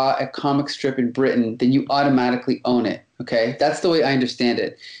and draw a comic strip in Britain, then you automatically own it. Okay, that's the way I understand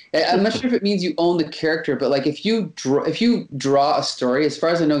it. I'm not sure if it means you own the character, but like if you draw a story, as far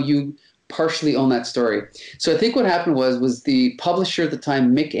as I know, you partially own that story. So I think what happened was the publisher at the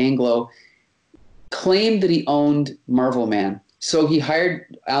time, Mick Anglo, claimed that he owned Marvel Man. So he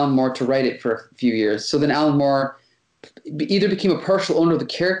hired Alan Moore to write it for a few years. So then Alan Moore either became a partial owner of the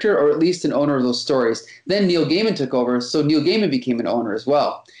character or at least an owner of those stories. Then Neil Gaiman took over, so Neil Gaiman became an owner as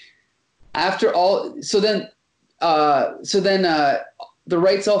well. The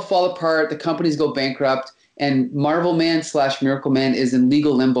rights all fall apart, the companies go bankrupt, and Marvel Man / Miracle Man is in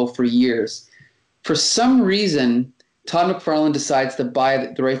legal limbo for years. For some reason, Todd McFarlane decides to buy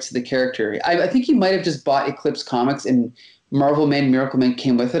the rights to the character. I think he might have just bought Eclipse Comics and Marvel Man, Miracle Man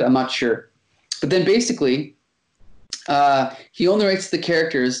came with it. I'm not sure. But then basically, he owned the rights to the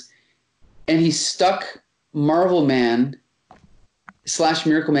characters, and he stuck Marvel Man /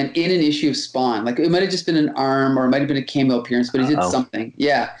 Miracle Man in an issue of Spawn. Like, it might have just been an arm or it might have been a cameo appearance, but he did something.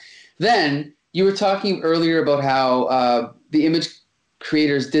 Yeah. Then you were talking earlier about how the Image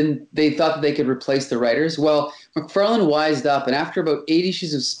creators they thought that they could replace the writers. Well, McFarlane wised up, and after about 8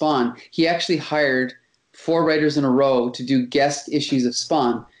 issues of Spawn, he actually hired 4 writers in a row to do guest issues of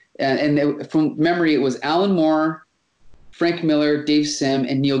Spawn. From memory, it was Alan Moore, Frank Miller, Dave Sim,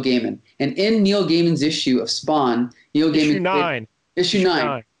 and Neil Gaiman. And in Neil Gaiman's issue of Spawn, Issue 9.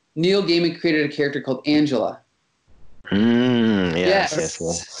 Neil Gaiman created a character called Angela. Yes.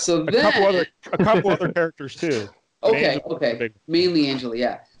 So a couple other characters too. Okay. Mainly Angela,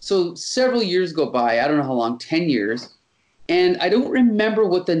 yeah. So several years go by. I don't know how long, 10 years. And I don't remember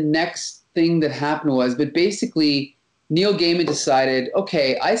what the next thing that happened was, but basically Neil Gaiman decided,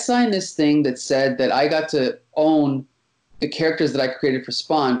 okay, I signed this thing that said that I got to own the characters that I created for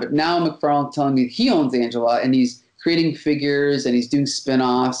Spawn, but now McFarlane's telling me he owns Angela, and he's creating figures, and he's doing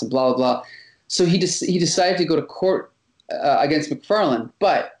spin-offs, and blah, blah, blah. So he decided to go to court against McFarlane,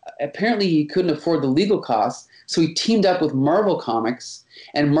 but apparently he couldn't afford the legal costs, so he teamed up with Marvel Comics,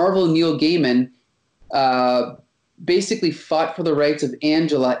 and Marvel and Neil Gaiman basically fought for the rights of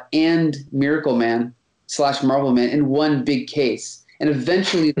Angela and Miracle Man / Marvel Man in one big case, and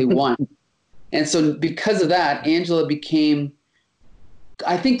eventually they won. And so because of that, Angela became,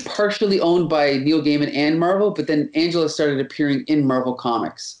 I think, partially owned by Neil Gaiman and Marvel, but then Angela started appearing in Marvel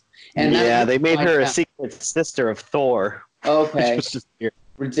Comics. And they made her a secret sister of Thor. Okay. Which was just weird.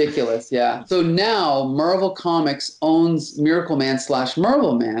 Ridiculous, yeah. So now Marvel Comics owns Miracle Man /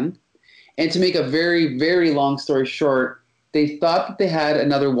 Marvel Man. And to make a very, very long story short, they thought that they had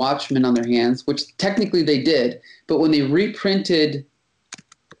another Watchmen on their hands, which technically they did. But when they reprinted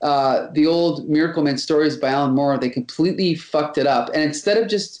the old Miracle Man stories by Alan Moore, they completely fucked it up. And instead of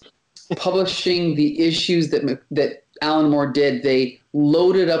just publishing the issues that Alan Moore did, they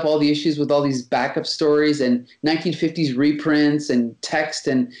loaded up all the issues with all these backup stories and 1950s reprints and text,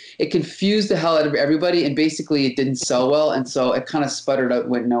 and it confused the hell out of everybody, and basically it didn't sell well, and so it kind of sputtered out and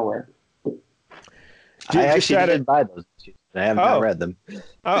went nowhere. I actually didn't buy those issues. I haven't not read them.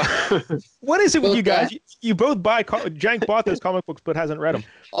 What is it with you guys? You both buy. Jank bought those comic books but hasn't read them.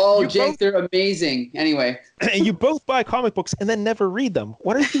 Oh, Jank, they're amazing. Anyway, you both buy comic books and then never read them.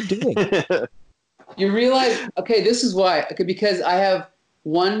 What are you doing? You realize? Okay, this is why. Okay, because I have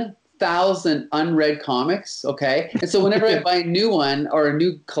 1,000 unread comics. Okay, and so whenever I buy a new one or a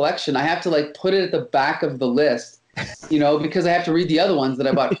new collection, I have to like put it at the back of the list, because I have to read the other ones that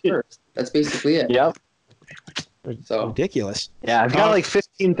I bought first. That's basically it. Yep. So ridiculous. Yeah, I've got like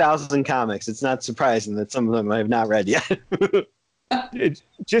 15,000 comics. It's not surprising that some of them I have not read yet.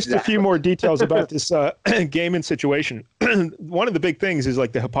 Just a few more details about this Gaiman situation. One of the big things is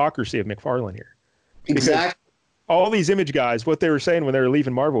like the hypocrisy of McFarlane here. Exactly. All these Image guys, what they were saying when they were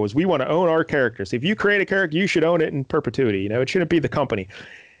leaving Marvel was, we want to own our characters. If you create a character, you should own it in perpetuity. You know, it shouldn't be the company.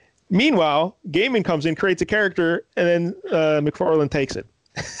 Meanwhile, Gaiman comes in, creates a character, and then McFarlane takes it.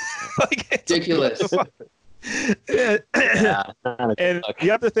 Like, ridiculous. And the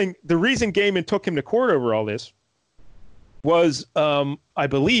other thing, the reason Gaiman took him to court over all this was, I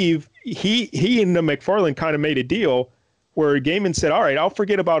believe, he and McFarlane kind of made a deal where Gaiman said, all right, I'll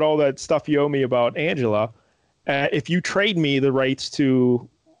forget about all that stuff you owe me about Angela. If you trade me the rights to,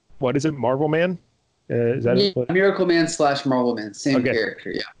 what is it, Marvel Man? Is that Miracle Man / Marvel Man, same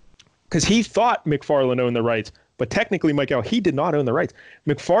character, yeah. Because he thought McFarlane owned the rights, but technically, Michael, he did not own the rights.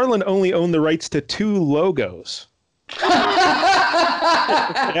 McFarlane only owned the rights to 2 logos.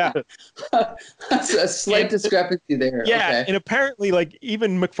 Yeah, that's a slight discrepancy there. Yeah, okay. And apparently, like,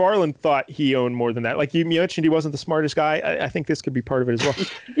 even McFarlane thought he owned more than that. Like you mentioned, he wasn't the smartest guy. I think this could be part of it as well.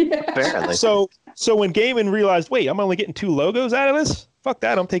 Yeah. Apparently. So when Gaiman realized, wait, I'm only getting 2 logos out of this? Fuck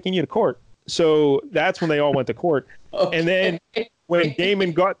that! I'm taking you to court. So that's when they all went to court. Okay. And then when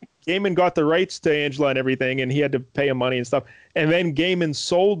Gaiman got the rights to Angela and everything, and he had to pay him money and stuff. And then Gaiman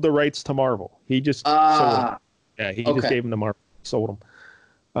sold the rights to Marvel. He just sold them. Yeah, he just gave them to Marvel, sold them.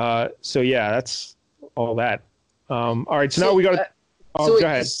 So yeah, that's all that. All right, so now we got to. So go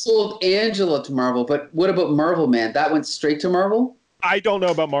ahead. He sold Angela to Marvel, but what about Marvel Man? That went straight to Marvel? I don't know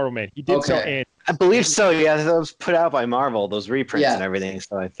about Marvel Man. He did sell Angela. I believe so. Yeah, that was put out by Marvel, those reprints and everything.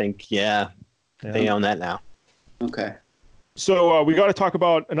 So I think they own that now. Okay. So we got to talk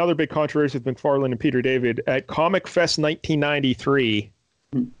about another big controversy with McFarlane and Peter David at Comic Fest 1993.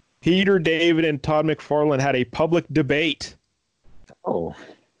 Peter David and Todd McFarlane had a public debate. Oh,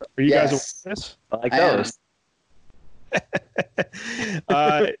 are you guys aware of this? I like those.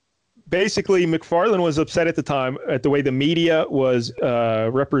 Basically, McFarlane was upset at the time at the way the media was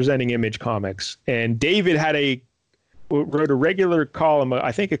representing Image Comics, and David wrote a regular column.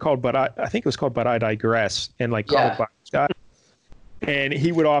 I think it was called "But I Digress" and like Comic Box Guy. And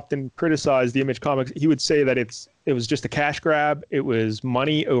he would often criticize the Image Comics. He would say that it was just a cash grab. It was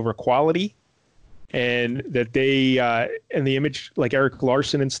money over quality, and that they and the Image, like Eric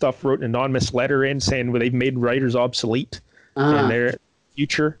Larson and stuff, wrote an anonymous letter in saying they've made writers obsolete in their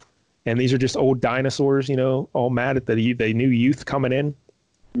future, and these are just old dinosaurs, you know, all mad at the new youth coming in.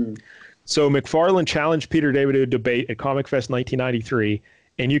 So McFarlane challenged Peter David to a debate at Comic Fest 1993,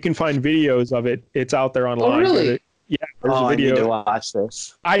 and you can find videos of it. It's out there online. Oh, really? Yeah, there's a video. I need to watch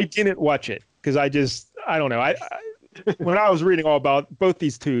this. I didn't watch it because I don't know. I when I was reading all about both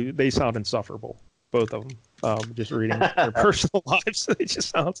these two, they sound insufferable. Both of them. Just reading their personal lives, it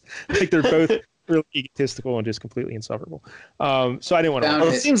just sounds like they're both really egotistical and just completely insufferable. So I didn't want to. Well,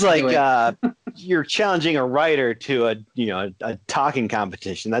 it seems like you're challenging a writer to a talking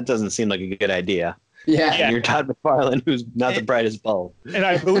competition. That doesn't seem like a good idea. Yeah. And you're Todd McFarlane, who's not the brightest bulb. And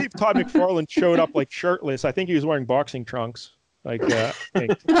I believe Todd McFarlane showed up like shirtless. I think he was wearing boxing trunks. Like,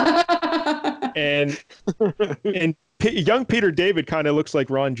 and young Peter David kind of looks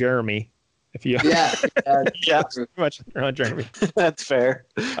like Ron Jeremy. If you yeah, pretty much Ron Jeremy. That's fair.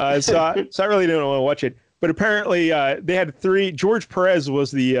 So I really didn't want to watch it. But apparently they had 3. George Perez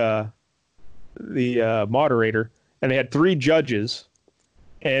was the moderator, and they had 3 judges.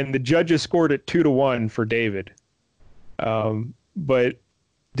 And the judges scored it 2-1 for David. But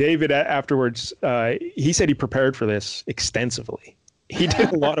David afterwards, he said he prepared for this extensively. He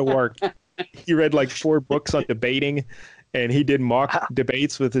did a lot of work. He read like 4 books on debating, and he did mock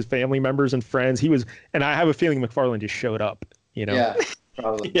debates with his family members and friends. And I have a feeling McFarlane just showed up, you know? Yeah,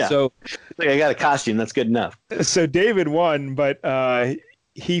 probably. Yeah. So like, I got a costume. That's good enough. So David won, but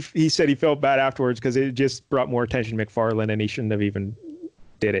he said he felt bad afterwards because it just brought more attention to McFarlane, and he shouldn't have even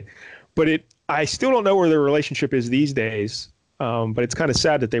did it. But I still don't know where their relationship is these days. But it's kind of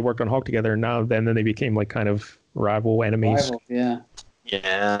sad that they worked on Hulk together, and now then they became like kind of rival enemies. Yeah.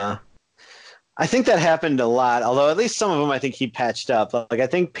 I think that happened a lot, although at least some of them I think he patched up. Like I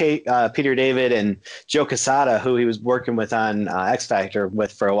think Peter David and Joe Quesada, who he was working with on X Factor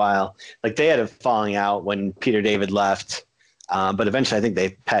with for a while, like they had a falling out when Peter David left. But eventually I think they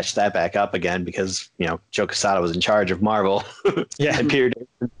patched that back up again because, you know, Joe Quesada was in charge of Marvel. Yeah. And Peter David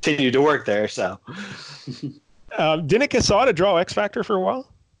continued to work there. So didn't Quesada draw X Factor for a while?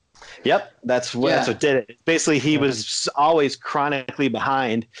 Yep, that's what did it. Basically, he was always chronically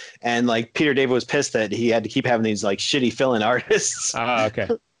behind, and like Peter David was pissed that he had to keep having these like shitty fill-in artists. Okay.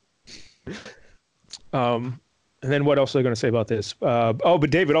 And then what else are I going to say about this? But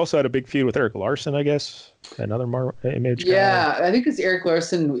David also had a big feud with Eric Larson, I guess. Another Image guy. Yeah, I think it's Eric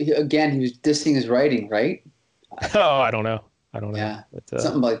Larson. Again, he was dissing his writing, right? Oh, I don't know. Yeah, but,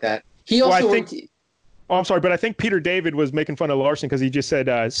 something like that. He also I'm sorry, but I think Peter David was making fun of Larson because he just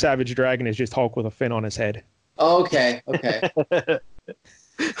said Savage Dragon is just Hulk with a fin on his head. Okay.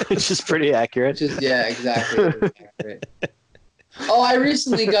 Which is pretty accurate. Yeah, exactly. Accurate. Oh, I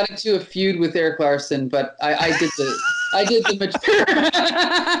recently got into a feud with Eric Larson, but I did the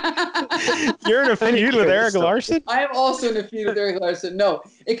You're in a feud with Eric Larson? I am also in a feud with Eric Larson. No,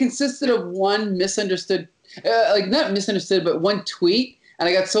 it consisted of one misunderstood, not misunderstood, but one tweet, and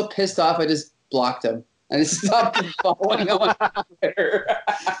I got so pissed off I just blocked him. I just stopped following him on Twitter.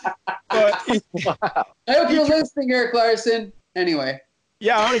 I hope you're listening, Eric Larson. Anyway.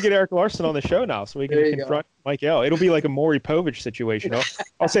 Yeah, I want to get Eric Larson on the show now so we can confront Mike L. It'll be like a Maury Povich situation.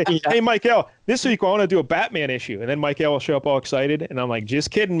 I'll say, hey, Mike L., this week I want to do a Batman issue. And then Mike L. will show up all excited. And I'm like, just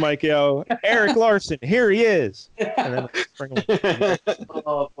kidding, Mike L. Eric Larson, here he is. And then bring him.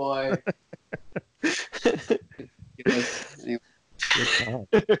 Oh, boy.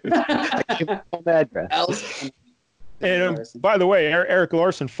 Anyway. And by the way, Eric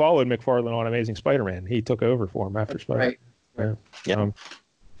Larson followed McFarlane on Amazing Spider-Man. He took over for him after Spider-Man. Right. Yeah.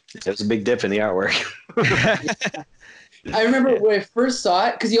 It was a big dip in the artwork. I remember when I first saw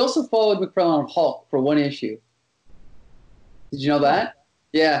it, because he also followed McFarlane on Hulk for one issue. Did you know that?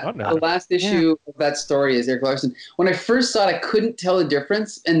 Yeah. The last issue of that story is Eric Larson. When I first saw it, I couldn't tell the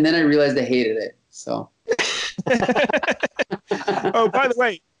difference, and then I realized I hated it. So. Oh, by the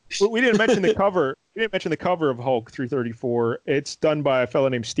way, we didn't mention the cover. We didn't mention the cover of Hulk 334. It's done by a fellow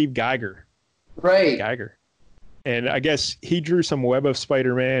named Steve Geiger. Right. Geiger. And I guess he drew some Web of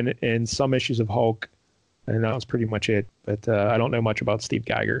Spider-Man and some issues of Hulk, and that was pretty much it. But I don't know much about Steve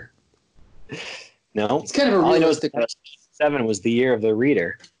Geiger. No, it's kind of a realistic. 7 was the year of the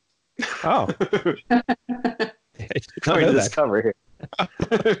reader. Oh, this cover here.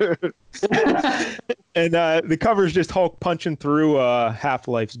 And the cover is just Hulk punching through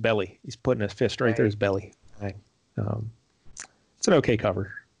Half-Life's belly. He's putting his fist right through his belly. It's an okay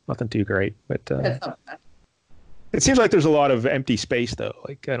cover, nothing too great, but. It seems like there's a lot of empty space, though.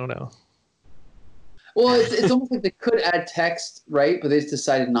 Like, I don't know. Well, it's almost like they could add text, right? But they just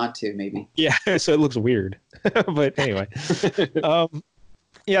decided not to, maybe. Yeah, so it looks weird. But anyway.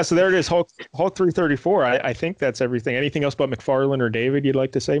 Yeah, so there it is, Hulk 334. I think that's everything. Anything else about McFarlane or David you'd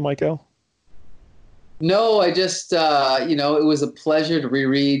like to say, Michael? No, I just, it was a pleasure to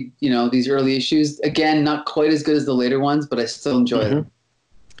reread, these early issues. Again, not quite as good as the later ones, but I still enjoy them.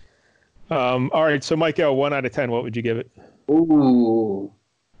 All right, so Michael, 1 out of 10, what would you give it? Ooh,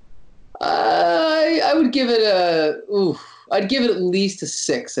 I would give it I'd give it at least a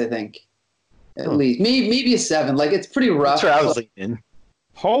 6. I think, at least maybe a 7. Like, it's pretty rough. That's where I was leaning.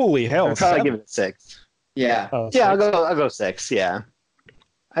 Holy hell! I'd probably give it a 6. Yeah, I'll go 6. Yeah,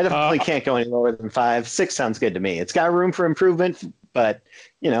 I definitely can't go any lower than 5. 6 sounds good to me. It's got room for improvement, but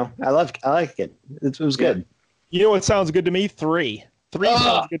I like it. It was good. You know what sounds good to me? 3. 3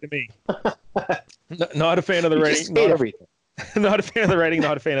 sounds good to me. Not a fan of the writing. Not a fan of the writing.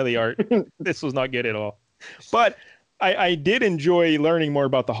 Not a fan of the art. This was not good at all. But I did enjoy learning more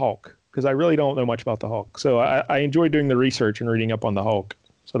about the Hulk because I really don't know much about the Hulk. So I enjoyed doing the research and reading up on the Hulk.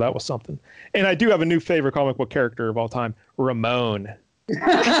 So that was something. And I do have a new favorite comic book character of all time, Ramon.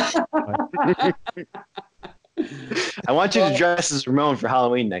 I want you to dress as Ramon for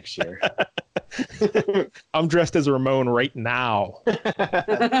Halloween next year. I'm dressed as a Ramon right now.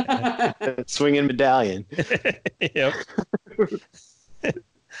 Swinging medallion. Yep.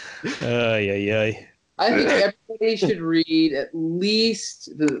 Yeah. I think everybody should read at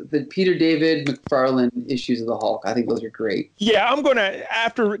least the Peter David McFarlane issues of the Hulk. I think those are great. Yeah, I'm going to,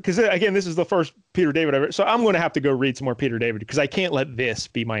 because again, this is the first Peter David ever, so I'm going to have to go read some more Peter David because I can't let this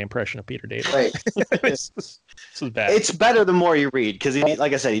be my impression of Peter David. Right. This is bad. It's better the more you read because,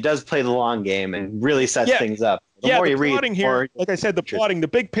 like I said, he does play the long game and really sets things up. The more you read, like I said, the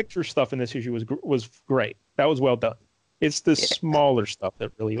big picture stuff in this issue was great. That was well done. It's the smaller stuff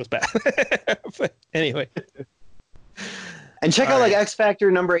that really was bad. But anyway. And check out like X Factor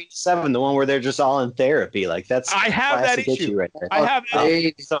number 87, the one where they're just all in therapy. Like that's I have that issue right there. I have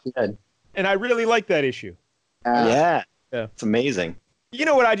that. So good. And I really like that issue. Yeah. It's amazing. You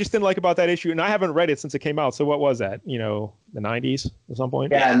know what I just didn't like about that issue, and I haven't read it since it came out. So what was that? The 90s at some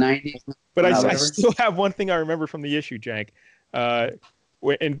point? Yeah, 90s. But I still have one thing I remember from the issue, Jank.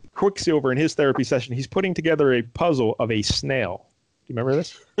 In Quicksilver, in his therapy session, he's putting together a puzzle of a snail. Do you remember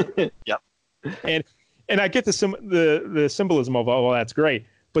this? Yep. And I get the symbolism of all that's great,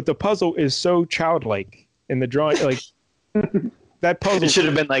 but the puzzle is so childlike in the drawing. Like that puzzle. It should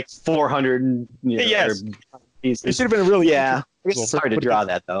have been like 400. Yes. Pieces. It should have been a really I guess it's hard to draw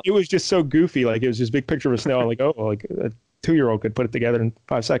that though. It was just so goofy. Like it was this big picture of a snail. Like like a 2-year-old could put it together in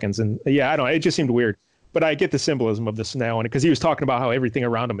 5 seconds. And yeah, I don't know. It just seemed weird. But I get the symbolism of the snail in it because he was talking about how everything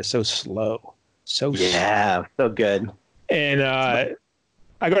around him is so slow. So slow. So good. And I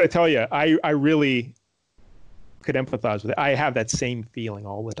got to tell you, I really could empathize with it. I have that same feeling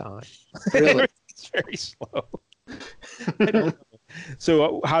all the time. Really? It's very slow. I don't know.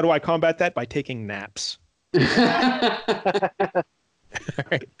 So how do I combat that? By taking naps. All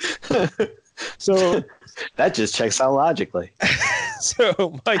right. So that just checks out logically.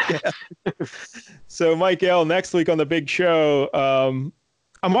 So Mike L, next week on the big show, I'm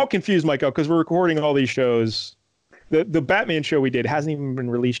all confused, Mike L, because we're recording all these shows. The Batman show we did hasn't even been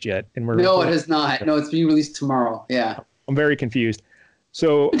released yet, and no, it has not. No, it's being released tomorrow. Yeah, I'm very confused.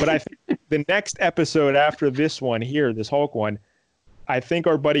 So, but I think the next episode after this one here, this Hulk one, I think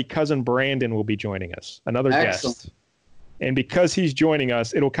our buddy Cousin Brandon will be joining us, another guest. And because he's joining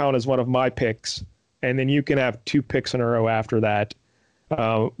us, it'll count as one of my picks, and then you can have 2 picks in a row after that.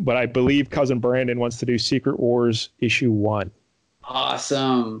 But I believe Cousin Brandon wants to do Secret Wars issue 1.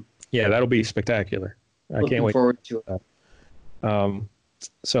 Awesome. Yeah, that'll be spectacular. I can't wait. Forward to it.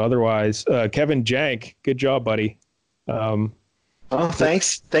 So otherwise, Kevin Jank, good job, buddy.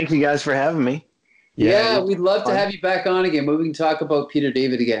 Thanks. Thank you guys for having me. Yeah, we'd love to have you back on again. Maybe we can talk about Peter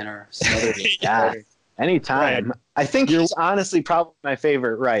David again or some other. Yeah, anytime. Right. I think he's honestly probably my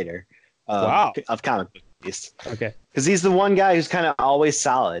favorite writer of comic books. Okay. Because he's the one guy who's kind of always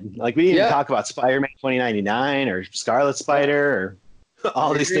solid. Like we didn't even talk about Spider-Man 2099 or Scarlet Spider or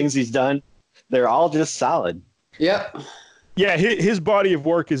all these things he's done. They're all just solid. Yep. Yeah, his body of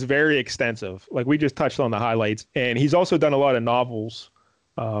work is very extensive. Like we just touched on the highlights, and he's also done a lot of novels.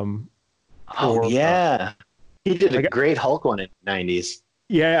 He did a great Hulk one in the 90s.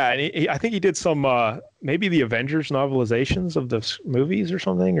 Yeah, and I think he did some maybe the Avengers novelizations of the movies or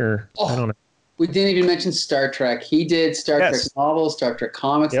something, or I don't know. We didn't even mention Star Trek. He did Star Trek novels, Star Trek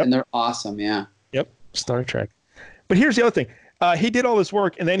comics, and they're awesome. Yeah. Yep, Star Trek. But here's the other thing. He did all this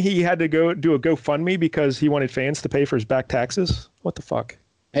work, and then he had to go do a GoFundMe because he wanted fans to pay for his back taxes. What the fuck?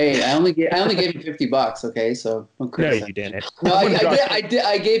 Hey, I only gave him $50. Okay, so don't criticize. No, you didn't. No,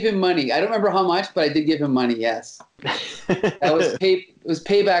 I gave him money. I don't remember how much, but I did give him money. Yes, that was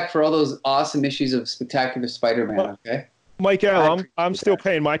payback for all those awesome issues of Spectacular Spider-Man. Okay, Mike L, I'm still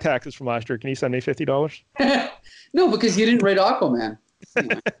paying my taxes from last year. Can you send me $50? No, because you didn't write Aquaman.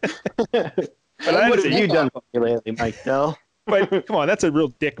 But what have you done lately, Mike L? But come on, that's a real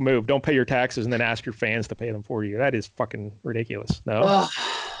dick move. Don't pay your taxes and then ask your fans to pay them for you. That is fucking ridiculous. No.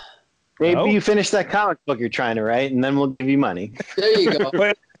 Maybe you finish that comic book you're trying to write, and then we'll give you money. There you go.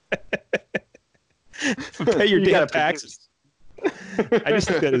 Pay your damn taxes. I just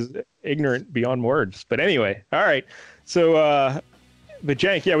think that is ignorant beyond words. But anyway, all right. So, but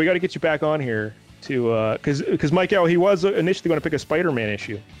Jank, we got to get you back on here to because Mike L, he was initially going to pick a Spider-Man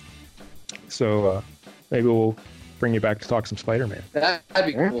issue. So maybe we'll bring you back to talk some Spider-Man. That'd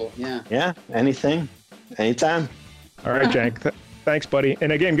be cool. Yeah. Yeah. Anything. Anytime. All right, Jank. Thanks, buddy.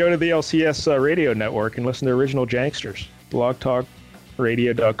 And again, go to the LCS radio network and listen to Original Janksters.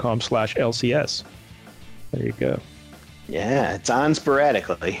 blogtalkradio.com/LCS. There you go. Yeah, it's on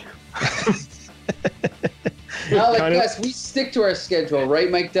sporadically. Now, like us, we stick to our schedule,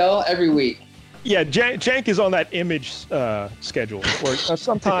 right, Mike Dell? Every week. Yeah, Jank is on that image schedule. Where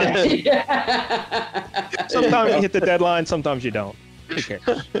sometimes, sometimes you hit the deadline, sometimes you don't. Okay.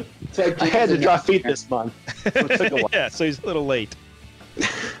 I had to draw feet this month. So it took a while. Yeah, so he's a little late.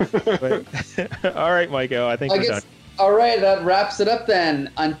 But, all right, Michael, I think we're done. All right, that wraps it up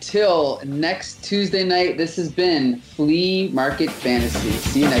then. Until next Tuesday night, this has been Flea Market Fantasy.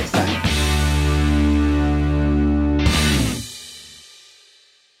 See you next time.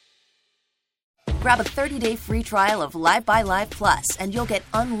 Grab a 30-day free trial of Live by Live Plus, and you'll get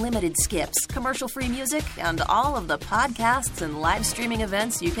unlimited skips, commercial-free music, and all of the podcasts and live streaming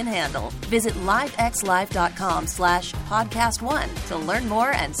events you can handle. Visit livexlive.com/podcast1 to learn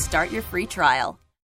more and start your free trial.